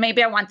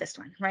 Maybe I want this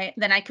one, right?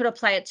 Then I could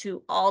apply it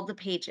to all the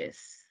pages,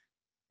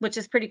 which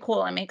is pretty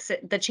cool. It makes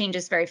the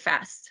changes very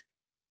fast.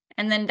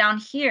 And then down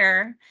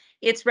here,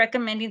 it's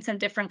recommending some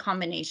different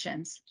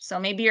combinations. So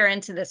maybe you're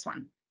into this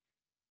one,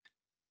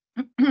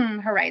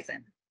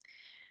 horizon.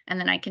 And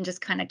then I can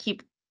just kind of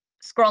keep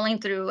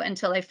scrolling through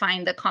until I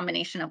find the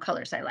combination of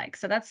colors I like.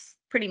 So that's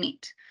pretty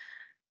neat.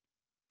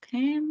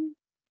 Okay.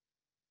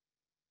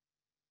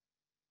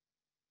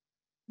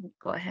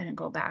 Go ahead and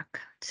go back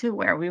to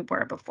where we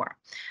were before.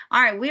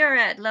 All right, we are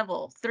at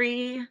level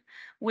 3.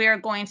 We are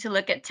going to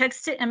look at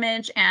text to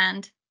image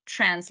and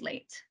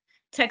translate.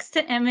 Text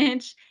to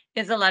image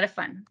is a lot of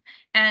fun,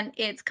 and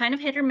it's kind of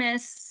hit or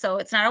miss, so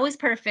it's not always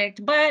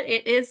perfect, but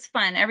it is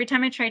fun. Every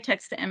time I try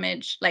text to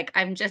image, like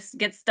I'm just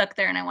get stuck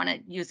there and I want to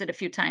use it a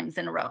few times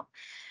in a row.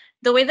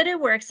 The way that it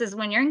works is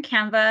when you're in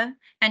Canva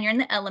and you're in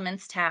the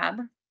elements tab,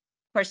 of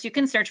course, you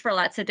can search for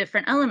lots of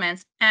different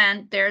elements,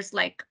 and there's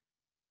like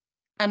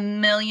a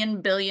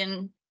million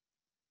billion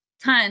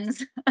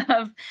tons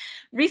of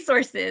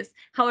resources.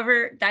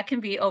 However, that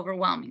can be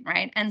overwhelming,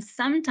 right? And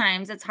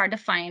sometimes it's hard to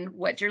find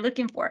what you're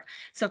looking for.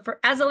 So for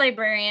as a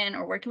librarian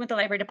or working with the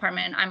library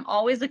department, I'm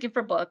always looking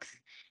for books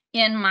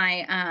in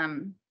my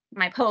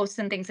posts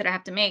and things that I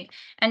have to make.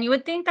 And you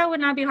would think that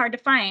would not be hard to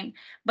find,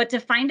 but to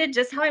find it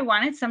just how I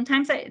want it,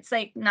 sometimes it's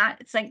like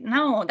not, it's like,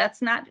 no,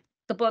 that's not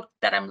the book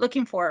that I'm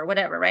looking for or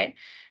whatever, right?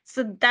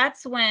 So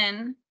that's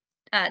when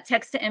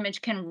text to image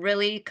can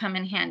really come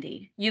in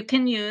handy. You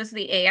can use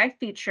the AI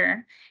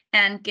feature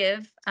and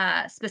give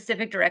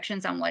specific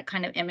directions on what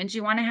kind of image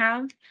you want to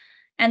have.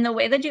 And the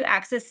way that you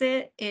access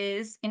it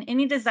is in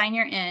any design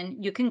you're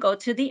in, you can go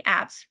to the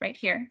apps right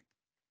here.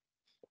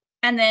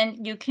 And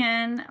then you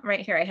can, right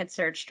here, I had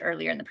searched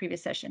earlier in the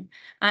previous session.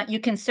 You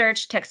can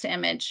search text to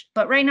image,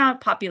 but right now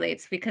it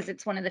populates because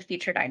it's one of the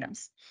featured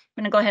items.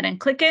 I'm going to go ahead and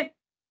click it.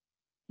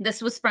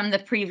 This was from the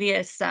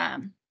previous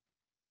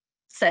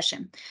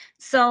session.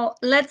 So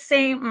let's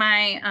say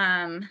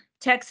my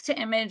text to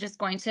image is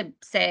going to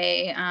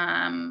say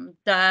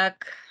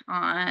duck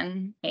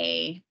on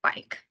a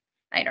bike.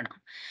 I don't know.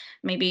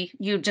 Maybe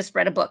you just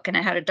read a book and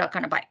I had a duck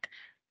on a bike.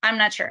 I'm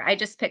not sure. I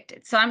just picked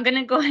it. So I'm going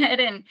to go ahead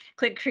and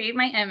click create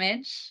my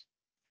image.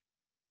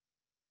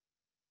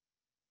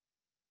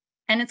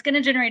 And it's going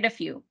to generate a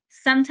few.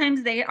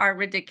 Sometimes they are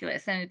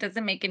ridiculous and it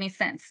doesn't make any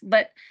sense,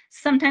 but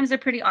sometimes they're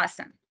pretty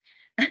awesome.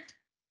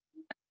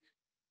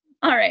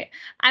 All right.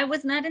 I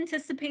was not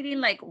anticipating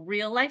like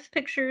real life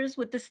pictures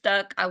with the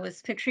duck. I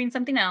was picturing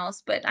something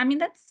else, but I mean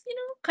that's,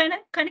 kind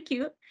of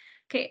cute.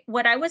 Okay,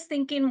 what I was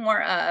thinking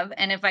more of,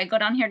 and if I go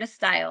down here to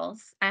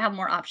styles, I have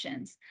more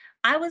options.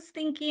 I was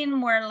thinking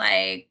more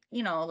like,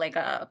 like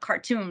a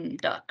cartoon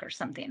duck or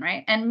something,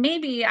 right? And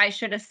maybe I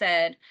should have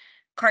said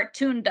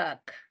cartoon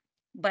duck,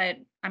 but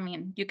I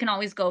mean, you can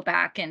always go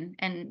back and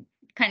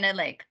kind of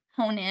like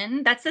hone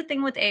in. That's the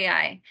thing with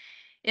AI.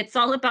 It's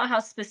all about how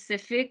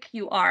specific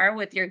you are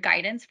with your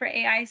guidance for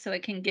AI so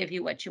it can give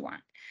you what you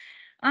want.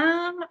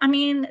 I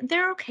mean,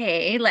 they're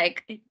okay.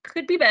 Like it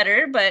could be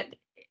better, but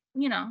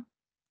you know,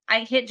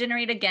 I hit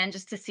generate again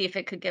just to see if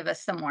it could give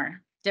us some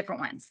more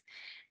different ones.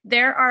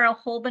 There are a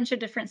whole bunch of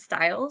different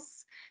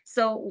styles.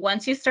 So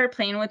once you start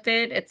playing with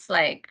it, it's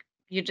like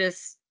you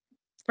just,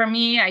 for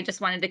me, I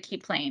just wanted to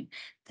keep playing.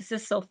 This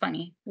is so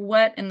funny.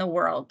 What in the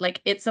world?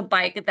 Like it's a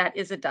bike that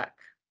is a duck.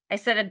 I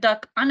said a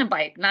duck on a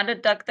bike, not a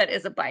duck that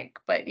is a bike,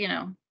 but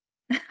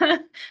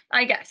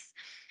I guess.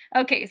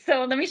 Okay,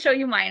 so let me show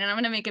you mine and I'm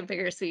going to make it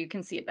bigger so you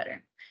can see it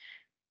better.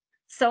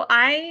 So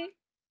I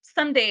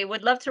someday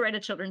would love to write a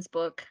children's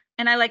book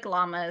and I like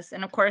llamas.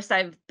 And of course,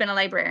 I've been a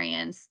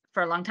librarian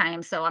for a long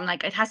time. So I'm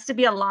like, it has to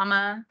be a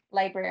llama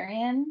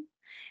librarian.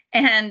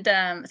 And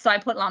so I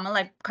put llama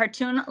like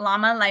cartoon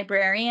llama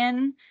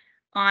librarian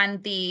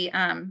on the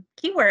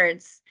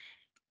keywords.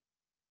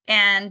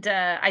 And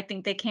I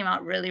think they came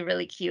out really,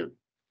 really cute.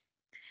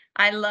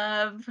 I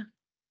love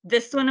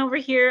this one over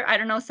here. I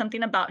don't know,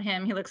 something about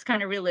him. He looks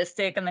kind of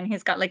realistic. And then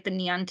he's got like the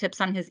neon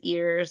tips on his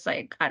ears,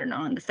 like, I don't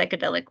know, and the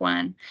psychedelic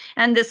one.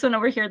 And this one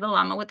over here, the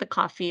llama with the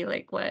coffee,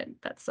 like what?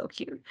 That's so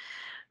cute.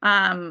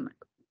 Um,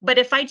 but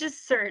if I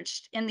just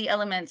searched in the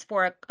elements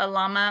for a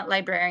llama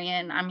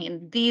librarian, I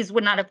mean, these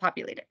would not have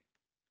populated.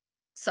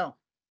 So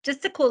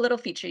just a cool little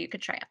feature you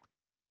could try out.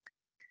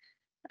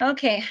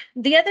 Okay,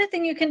 the other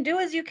thing you can do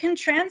is you can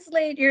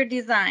translate your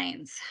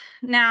designs.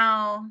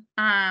 Now,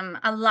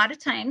 a lot of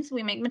times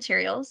we make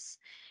materials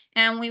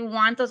and we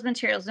want those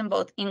materials in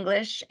both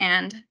English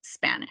and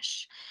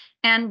Spanish.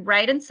 And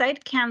right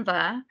inside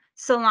Canva,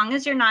 so long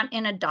as you're not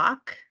in a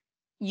doc,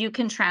 you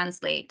can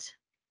translate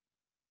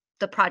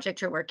the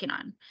project you're working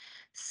on.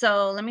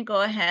 So let me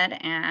go ahead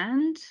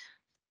and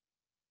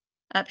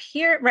up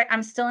here, right,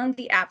 I'm still in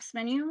the apps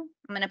menu.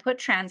 I'm going to put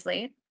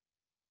translate.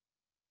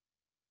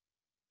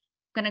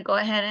 Going to go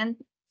ahead and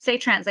say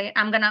translate.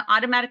 I'm going to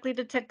automatically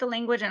detect the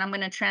language and I'm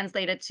going to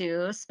translate it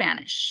to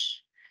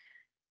Spanish.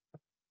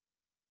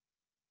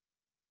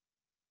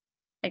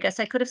 I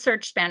guess I could have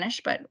searched Spanish,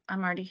 but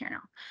I'm already here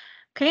now.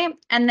 Okay,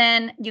 and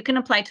then you can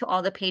apply to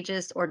all the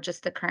pages or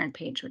just the current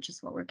page, which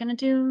is what we're going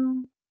to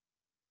do.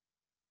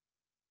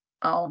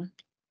 Oh,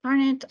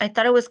 darn it. I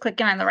thought I was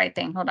clicking on the right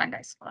thing. Hold on,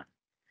 guys. Hold on.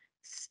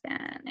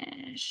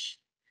 Spanish.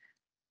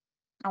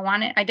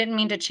 I didn't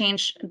mean to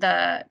change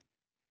the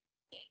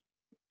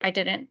I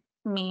didn't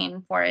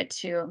mean for it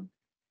to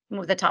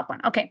move the top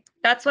one. Okay,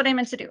 that's what I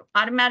meant to do.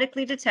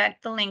 Automatically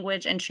detect the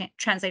language and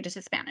translate it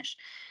to Spanish.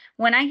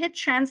 When I hit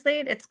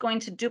translate, it's going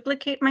to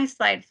duplicate my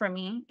slide for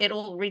me.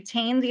 It'll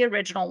retain the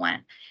original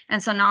one.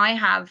 And so now I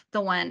have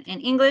the one in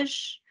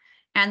English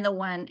and the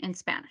one in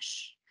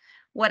Spanish.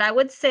 What I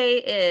would say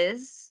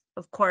is,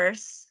 of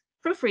course,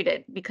 proofread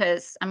it,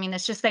 because I mean,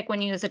 it's just like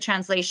when you use a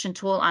translation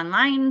tool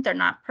online, they're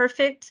not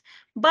perfect,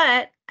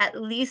 but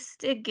at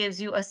least it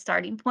gives you a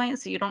starting point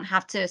so you don't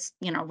have to,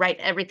 write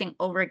everything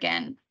over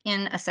again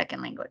in a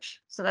second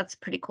language. So that's a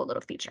pretty cool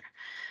little feature.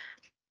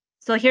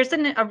 So here's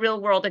a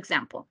real world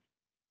example.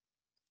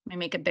 Let me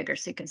make it bigger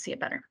so you can see it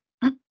better.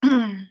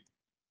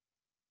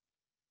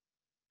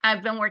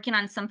 I've been working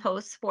on some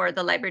posts for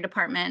the library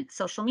department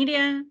social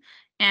media,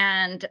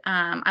 and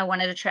I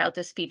wanted to try out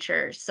this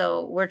feature.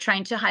 So we're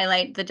trying to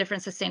highlight the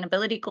different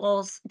sustainability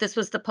goals. This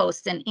was the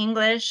post in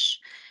English,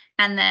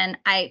 and then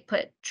I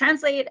put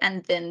translate,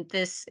 and then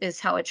this is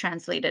how it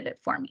translated it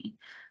for me.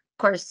 Of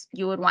course,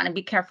 you would want to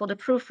be careful to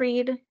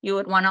proofread. You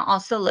would want to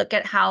also look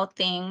at how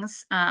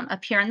things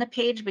appear on the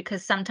page,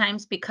 because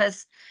sometimes,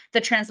 because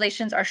the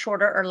translations are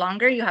shorter or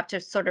longer, you have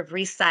to sort of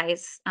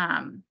resize,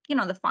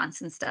 the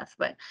fonts and stuff.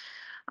 But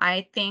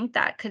I think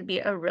that could be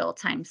a real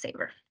time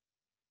saver.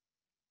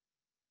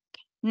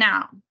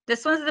 Now,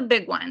 this one's the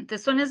big one.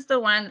 This one is the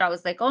one that I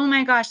was like, oh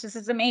my gosh, this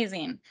is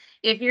amazing.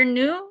 If you're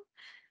new,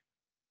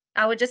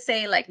 I would just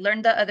say, like,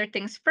 learn the other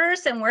things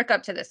first and work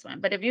up to this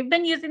one. But if you've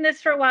been using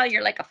this for a while,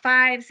 you're like a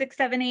 5, 6,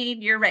 7,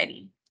 8, you're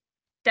ready.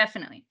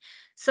 Definitely.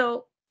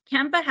 So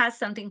Canva has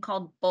something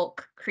called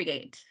bulk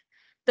create.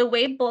 The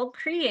way bulk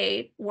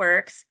create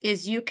works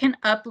is you can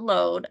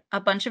upload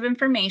a bunch of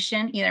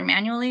information either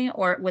manually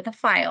or with a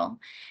file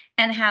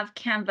and have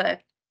Canva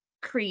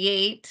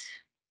create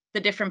the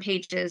different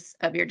pages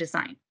of your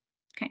design.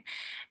 Okay.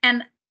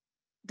 And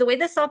the way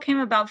this all came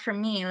about for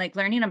me, like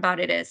learning about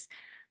it, is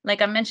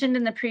like I mentioned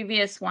in the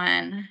previous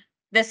one,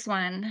 this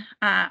one,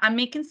 I'm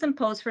making some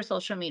posts for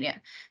social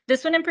media.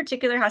 This one in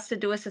particular has to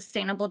do with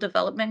sustainable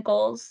development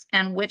goals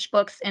and which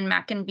books in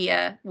Mac and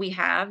Via we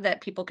have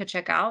that people could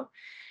check out.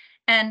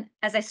 And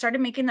as I started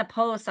making the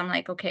posts, I'm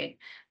like, okay,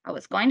 I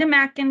was going to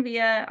Mac and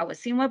Via, I was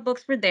seeing what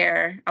books were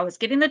there, I was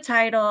getting the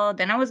title,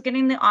 then I was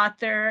getting the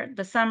author,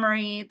 the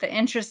summary, the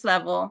interest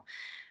level,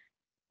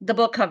 the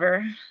book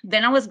cover.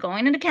 Then I was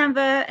going into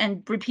Canva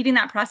and repeating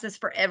that process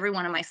for every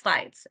one of my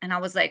slides. And I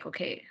was like,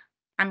 okay,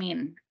 I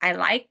mean, I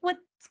like what's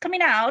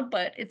coming out,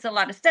 but it's a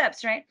lot of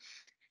steps, right?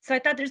 So I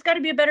thought there's got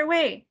to be a better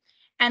way.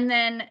 And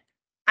then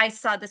I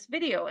saw this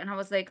video and I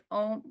was like,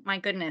 oh my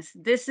goodness,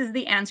 this is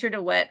the answer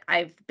to what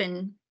I've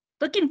been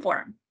looking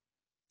for.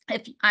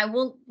 If I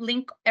will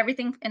link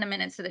everything in a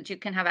minute so that you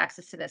can have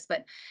access to this,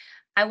 but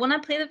I will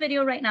not play the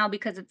video right now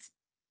because it's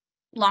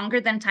longer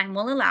than time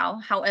will allow.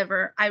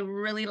 However, I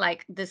really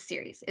like this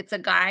series. It's a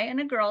guy and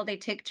a girl. They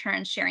take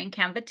turns sharing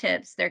Canva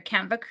tips. They're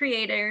Canva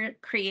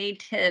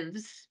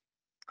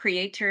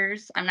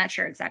creators. I'm not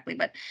sure exactly,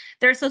 but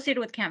they're associated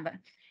with Canva.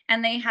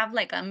 And they have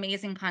like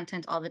amazing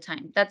content all the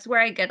time. That's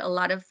where I get a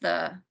lot of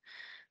the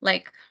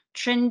like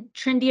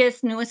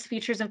trendiest, newest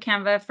features of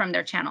Canva from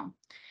their channel.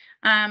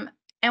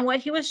 And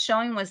what he was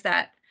showing was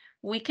that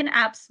we can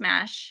app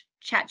smash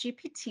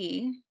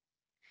ChatGPT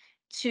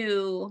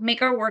to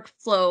make our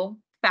workflow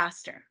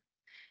faster.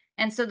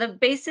 And so the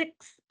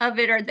basics of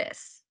it are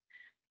this.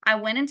 I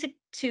went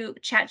into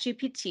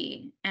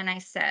ChatGPT and I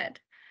said,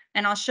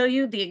 and I'll show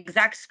you the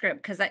exact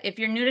script, because if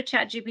you're new to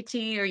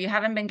ChatGPT or you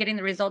haven't been getting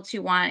the results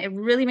you want, it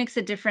really makes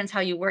a difference how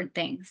you word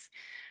things.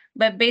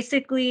 But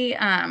basically,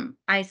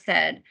 I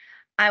said,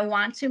 I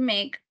want to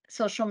make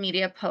social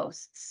media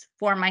posts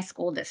for my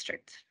school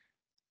district.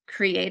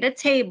 Create a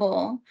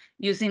table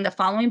using the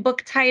following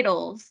book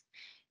titles,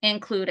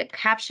 include a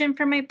caption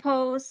for my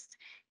post,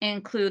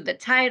 include the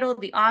title,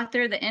 the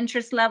author, the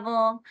interest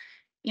level,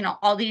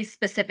 all these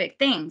specific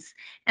things.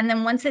 And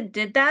then once it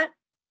did that,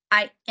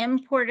 I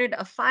imported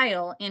a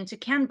file into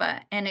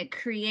Canva and it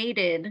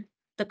created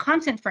the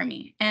content for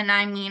me. And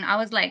I mean, I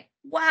was like,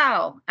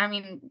 wow. I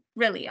mean,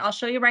 really, I'll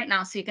show you right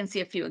now so you can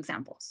see a few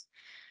examples.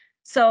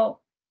 So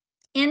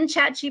in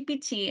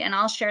ChatGPT, and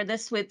I'll share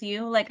this with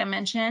you, like I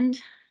mentioned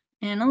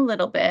in a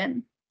little bit,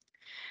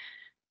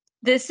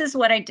 this is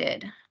what I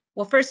did.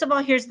 Well, first of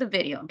all, here's the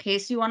video in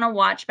case you want to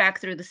watch back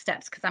through the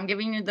steps, because I'm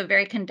giving you the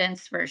very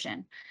condensed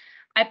version.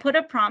 I put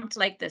a prompt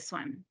like this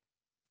one.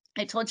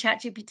 I told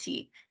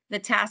ChatGPT the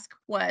task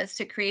was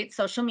to create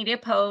social media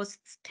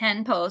posts,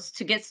 10 posts,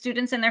 to get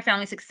students and their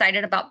families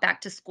excited about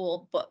back to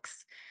school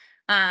books.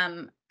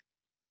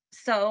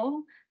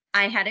 So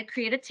I had it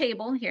create a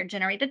table here,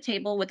 generate a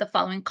table with the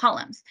following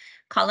columns.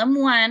 Column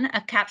 1,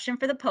 a caption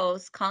for the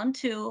post. Column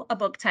 2, a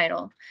book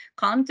title.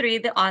 Column 3,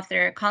 the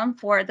author. Column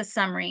 4, the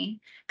summary,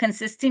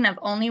 consisting of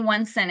only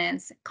one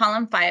sentence.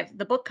 Column 5,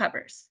 the book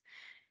covers.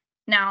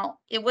 Now,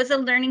 it was a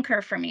learning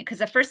curve for me because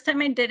the first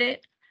time I did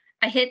it,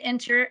 I hit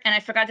enter and I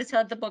forgot to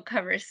tell it the book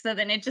covers. So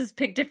then it just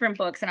picked different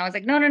books. And I was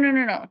like, no,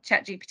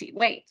 ChatGPT,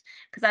 wait,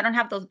 because I don't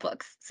have those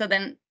books. So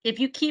then if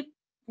you keep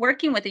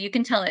working with it, you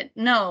can tell it,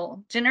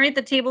 no, generate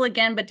the table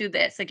again, but do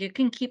this. Like you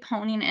can keep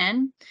honing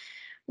in.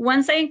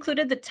 Once I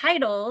included the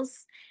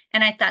titles,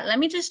 and I thought, let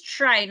me just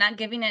try not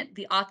giving it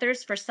the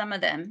authors for some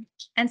of them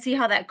and see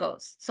how that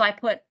goes. So I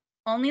put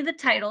only the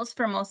titles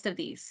for most of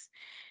these.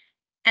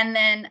 And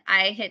then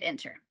I hit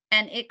enter,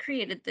 and it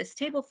created this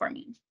table for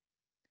me.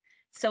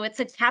 So it's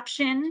a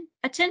caption,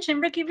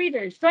 attention rookie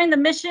readers, join the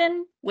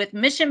mission with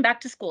Mission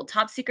Back to School,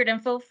 top secret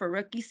info for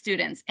rookie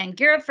students, and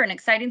gear up for an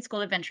exciting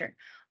school adventure.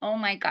 Oh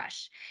my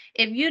gosh.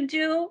 If you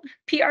do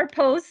PR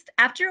post,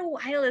 after a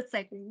while, it's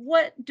like,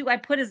 what do I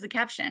put as the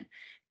caption?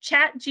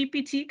 Chat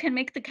GPT can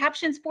make the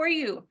captions for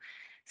you.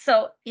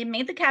 So it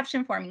made the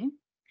caption for me.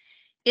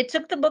 It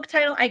took the book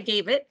title I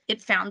gave it,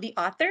 it found the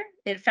author,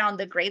 it found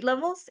the grade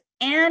levels,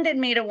 and it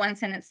made a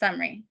one-sentence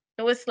summary.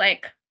 It was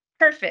like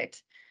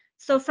perfect.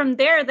 So from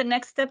there, the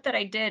next step that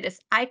I did is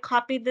I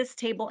copied this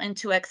table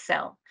into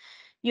Excel.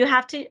 You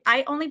have to,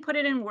 I only put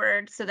it in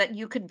Word so that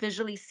you could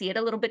visually see it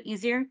a little bit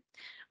easier,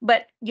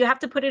 but you have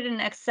to put it in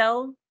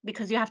Excel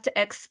because you have to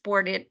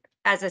export it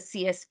as a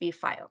CSV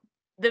file.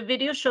 The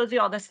video shows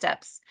you all the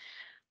steps.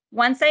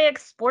 Once I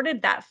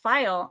exported that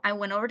file, I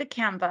went over to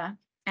Canva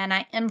and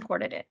I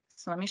imported it.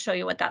 So let me show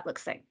you what that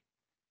looks like.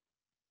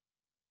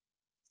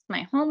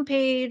 My home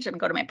page, I'm going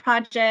to go to my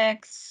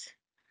projects.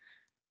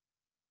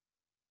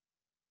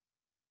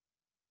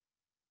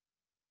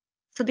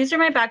 So these are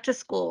my back to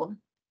school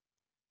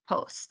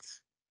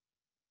posts.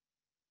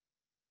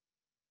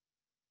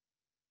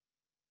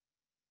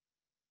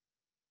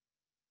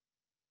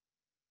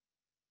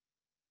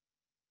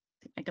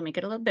 I can make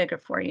it a little bigger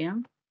for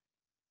you.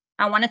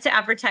 I wanted to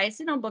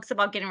advertise, books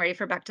about getting ready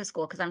for back to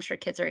school because I'm sure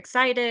kids are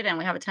excited and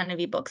we have a ton of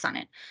ebooks on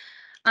it.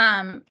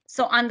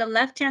 So on the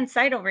left-hand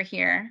side over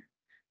here,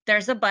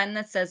 there's a button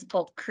that says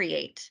bulk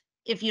create.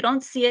 If you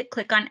don't see it,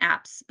 click on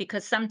apps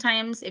because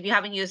sometimes if you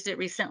haven't used it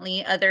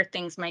recently, other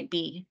things might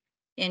be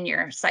in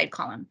your side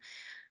column.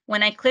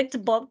 When I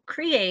clicked bulk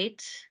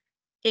create,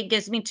 it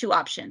gives me two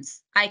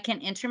options. I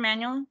can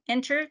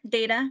enter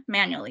data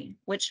manually,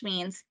 which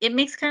means it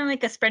makes kind of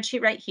like a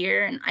spreadsheet right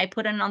here and I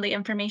put in all the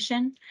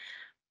information,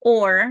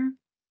 or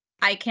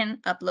I can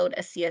upload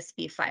a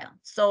CSV file.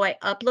 So I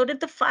uploaded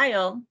the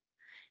file,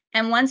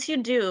 and once you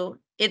do,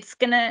 it's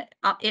gonna,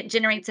 it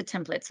generates a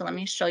template. So let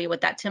me show you what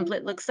that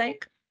template looks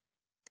like.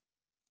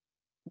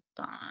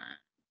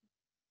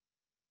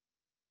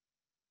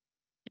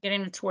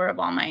 Getting a tour of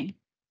all my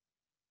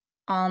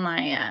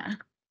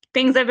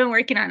things I've been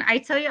working on. I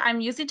tell you,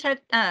 I'm using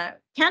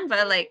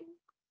Canva like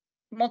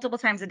multiple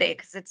times a day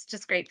because it's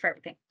just great for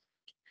everything.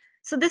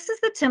 So this is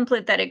the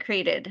template that it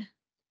created.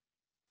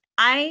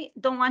 I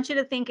don't want you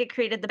to think it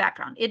created the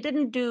background. It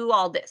didn't do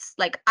all this.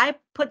 Like I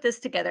put this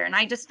together and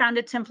I just found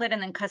a template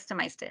and then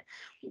customized it.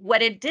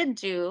 What it did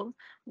do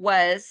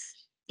was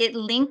it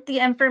linked the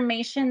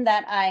information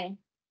that I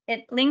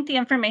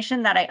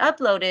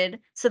uploaded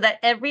so that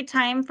every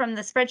time from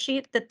the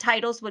spreadsheet, the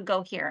titles would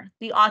go here,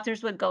 the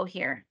authors would go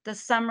here, the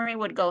summary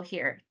would go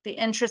here, the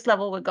interest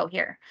level would go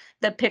here,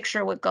 the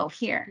picture would go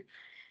here.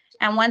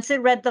 And once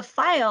it read the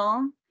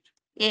file,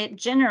 it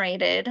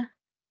generated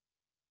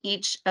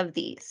each of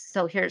these.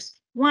 So here's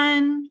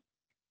one,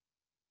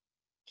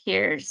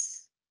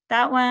 here's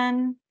that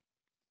one,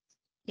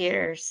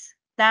 here's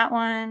that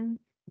one,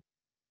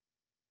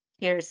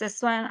 here's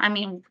this one. I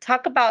mean,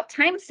 talk about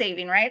time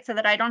saving, right? So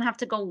that I don't have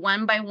to go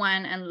one by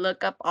one and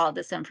look up all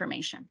this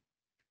information.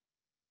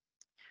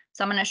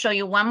 So I'm going to show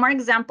you one more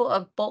example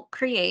of bulk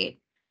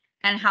create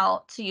and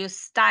how to use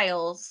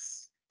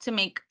styles to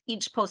make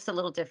each post a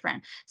little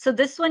different. So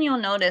this one you'll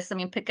notice, let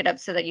me pick it up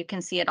so that you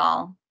can see it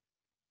all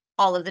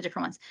of the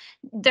different ones.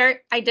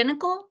 They're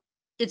identical.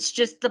 It's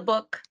just the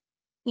book,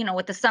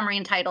 with the summary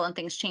and title and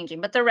things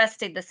changing, but the rest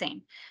stayed the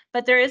same.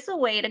 But there is a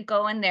way to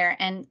go in there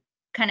and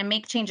kind of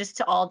make changes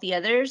to all the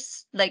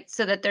others, like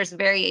so that there's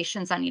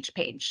variations on each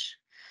page.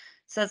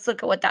 So let's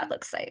look at what that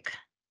looks like.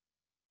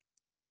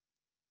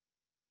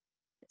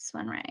 This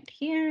one right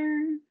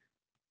here.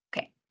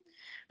 Okay.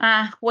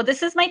 Well,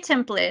 this is my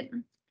template,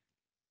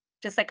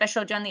 just like I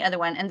showed you on the other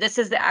one. And this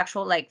is the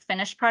actual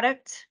finished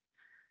product.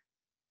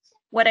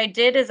 What I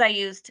did is I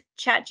used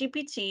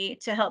ChatGPT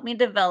to help me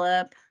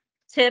develop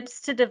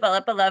tips to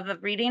develop a love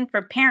of reading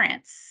for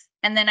parents.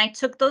 And then I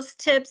took those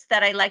tips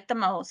that I liked the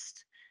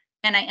most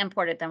and I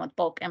imported them with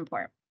bulk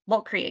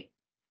create.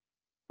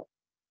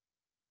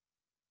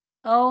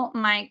 Oh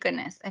my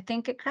goodness, I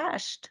think it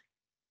crashed.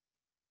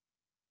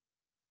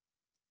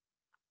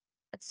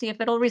 Let's see if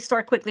it'll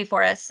restore quickly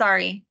for us.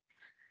 Sorry.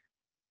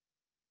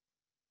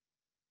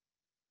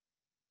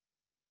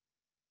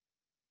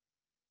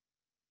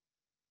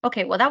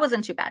 Okay, well, that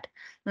wasn't too bad.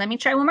 Let me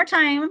try one more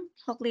time.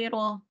 Hopefully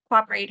it'll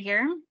cooperate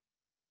here.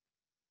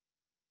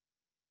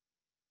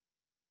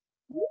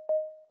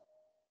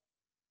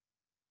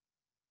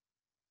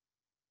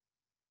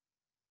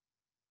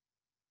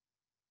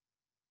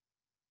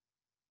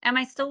 Am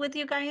I still with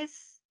you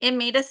guys? It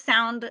made a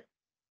sound.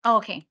 Oh,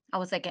 okay. I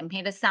was like, it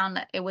made a sound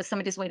that it was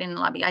somebody's waiting in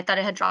the lobby. I thought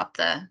it had dropped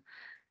the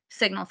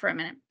signal for a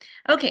minute.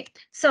 Okay,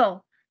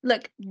 so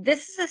look,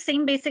 this is the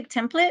same basic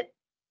template,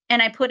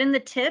 and I put in the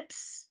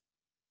tips,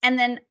 and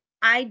then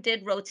I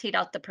did rotate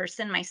out the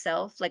person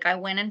myself. Like I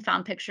went and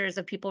found pictures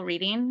of people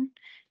reading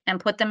and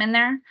put them in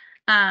there.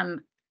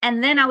 Um,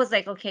 and then I was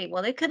like, okay,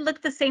 well, it could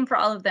look the same for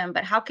all of them,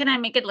 but how can I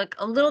make it look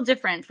a little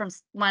different from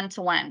one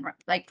to one,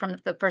 like from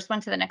the first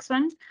one to the next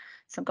one?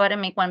 So go ahead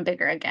and make one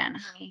bigger again.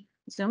 Let me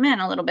zoom in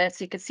a little bit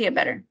so you can see it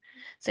better.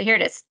 So here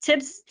it is.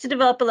 Tips to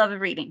develop a love of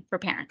reading for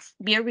parents.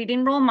 Be a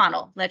reading role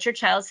model. Let your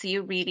child see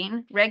you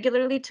reading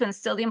regularly to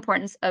instill the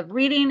importance of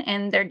reading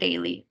in their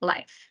daily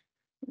life.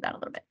 That a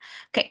little bit.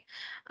 Okay.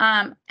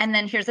 And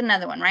then here's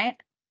another one, right?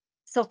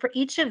 So for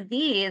each of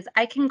these,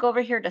 I can go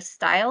over here to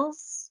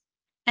styles.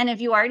 And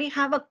if you already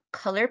have a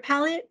color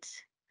palette,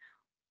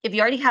 if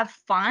you already have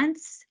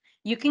fonts,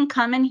 you can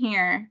come in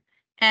here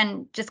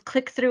and just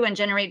click through and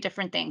generate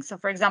different things. So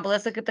for example,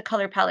 let's look at the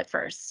color palette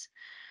first.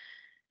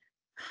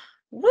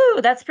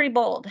 Woo, that's pretty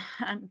bold,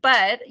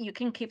 but you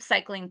can keep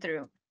cycling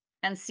through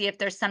and see if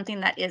there's something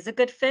that is a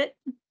good fit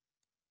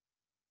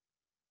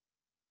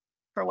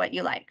for what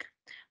you like.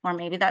 Or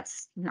maybe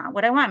that's not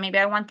what I want. Maybe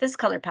I want this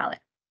color palette.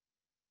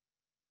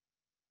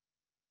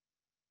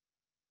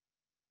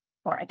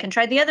 Or I can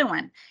try the other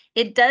one.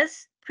 It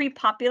does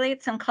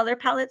pre-populate some color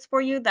palettes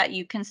for you that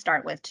you can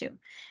start with too.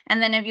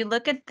 And then if you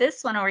look at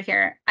this one over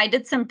here, I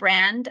did some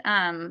brand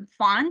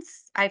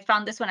fonts. I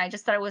found this one. I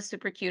just thought it was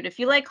super cute. If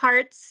you like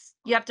hearts,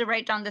 you have to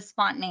write down this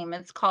font name.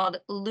 It's called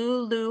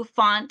Lulu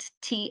Font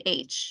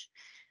TH.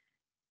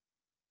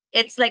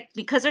 It's like,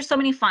 because there's so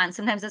many fonts,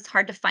 sometimes it's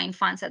hard to find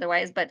fonts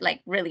otherwise, but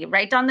like really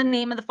write down the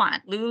name of the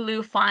font,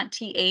 Lulu Font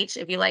TH,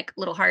 if you like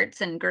little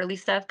hearts and girly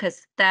stuff,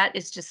 because that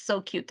is just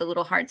so cute, the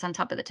little hearts on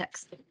top of the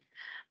text.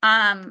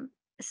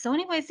 So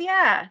anyways,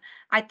 yeah,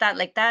 I thought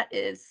like that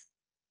is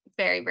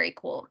very, very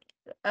cool.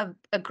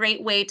 A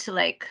great way to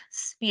like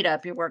speed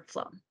up your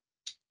workflow.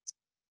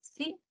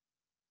 See?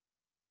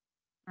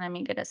 Let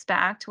me get us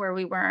back to where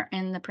we were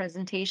in the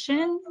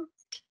presentation.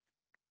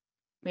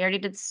 We already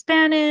did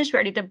Spanish. We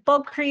already did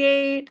bulk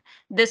create.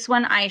 This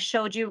one I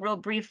showed you real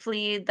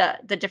briefly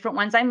the different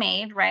ones I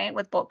made, right,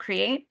 with bulk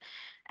create.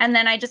 And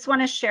then I just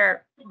want to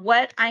share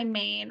what I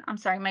made. I'm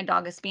sorry, my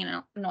dog is being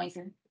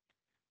noisy.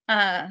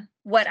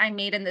 What I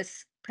made in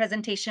this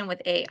presentation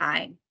with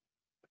AI.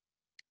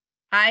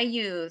 I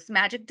use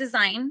Magic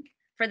Design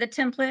for the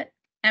template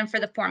and for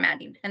the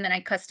formatting, and then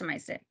I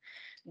customized it.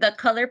 The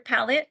color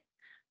palette,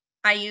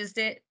 I used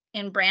it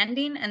in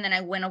branding, and then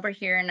I went over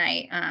here and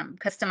I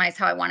customized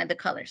how I wanted the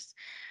colors.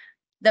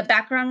 The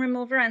background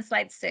remover on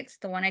slide 6,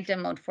 the one I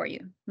demoed for you.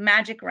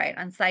 Magic Write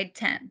on slide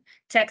 10.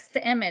 Text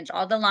to image,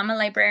 all the llama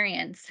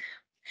librarians.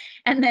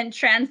 And then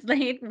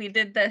translate, we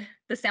did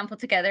the sample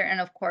together.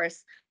 And of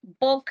course,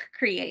 bulk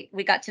create,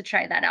 we got to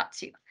try that out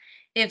too.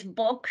 If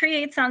bulk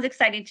create sounds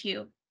exciting to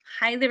you,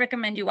 highly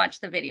recommend you watch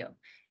the video.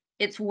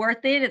 It's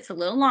worth it. It's a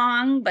little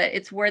long, but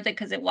it's worth it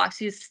because it walks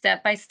you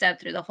step by step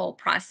through the whole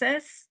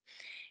process.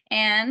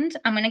 And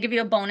I'm going to give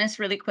you a bonus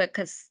really quick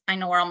because I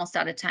know we're almost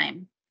out of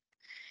time.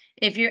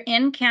 If you're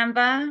in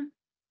Canva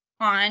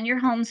on your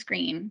home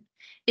screen,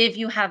 if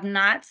you have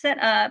not set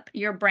up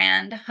your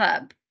brand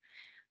hub,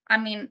 I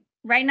mean,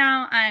 right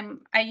now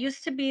I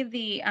used to be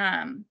the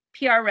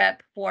PR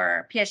rep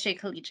for PSJA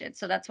Collegiate,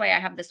 so that's why I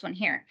have this one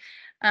here.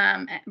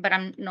 But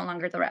I'm no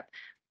longer the rep.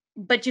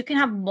 But you can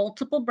have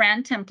multiple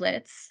brand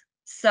templates.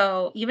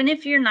 So even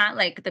if you're not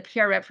like the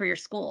PR rep for your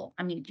school,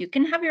 I mean, you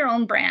can have your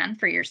own brand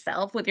for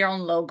yourself with your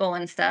own logo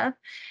and stuff.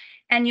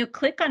 And you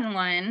click on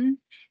one,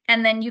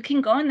 and then you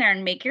can go in there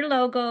and make your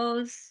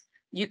logos.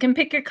 You can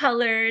pick your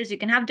colors. You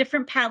can have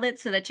different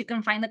palettes so that you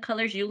can find the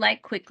colors you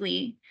like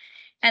quickly.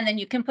 And then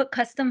you can put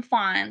custom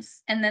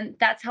fonts. And then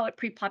that's how it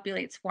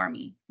pre-populates for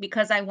me,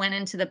 because I went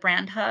into the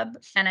brand hub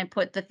and I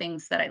put the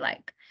things that I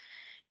like.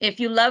 If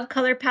you love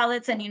color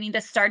palettes and you need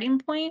a starting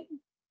point,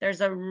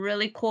 there's a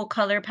really cool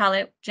color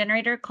palette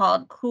generator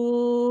called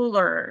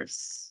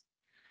Coolers.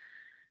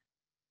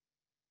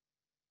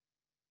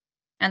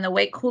 And the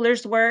way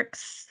Coolers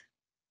works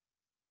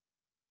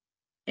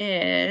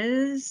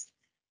is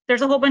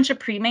there's a whole bunch of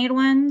pre-made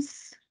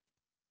ones.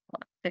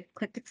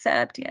 Click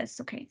accept.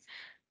 Yes. Okay.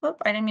 Oh,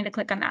 I didn't mean to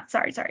click on that.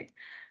 Sorry.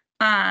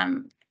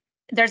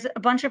 There's a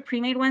bunch of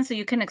pre-made ones, so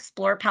you can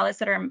explore palettes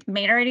that are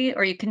made already,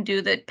 or you can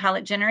do the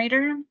palette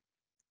generator.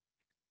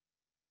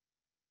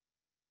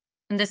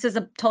 And this is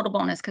a total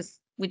bonus because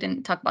we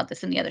didn't talk about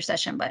this in the other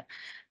session, but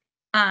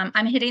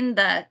I'm hitting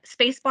the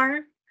space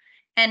bar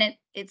and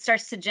it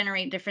starts to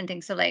generate different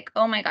things. So like,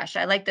 oh my gosh,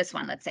 I like this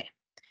one, let's say.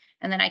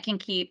 And then I can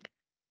keep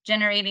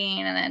generating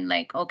and then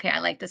like, okay, I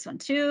like this one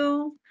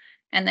too.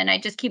 And then I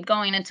just keep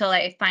going until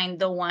I find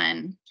the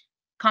one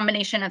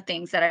combination of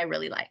things that I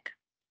really like.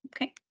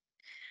 Okay.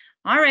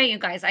 All right, you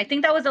guys, I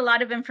think that was a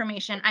lot of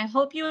information. I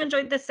hope you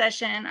enjoyed this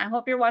session. I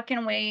hope you're walking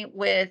away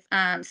with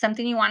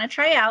something you want to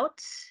try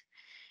out.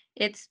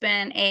 It's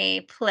been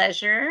a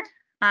pleasure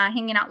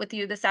hanging out with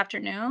you this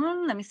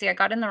afternoon. Let me see, I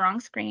got in the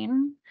wrong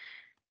screen.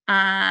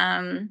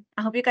 I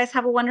hope you guys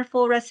have a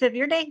wonderful rest of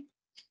your day.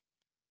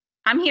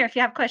 I'm here if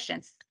you have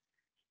questions.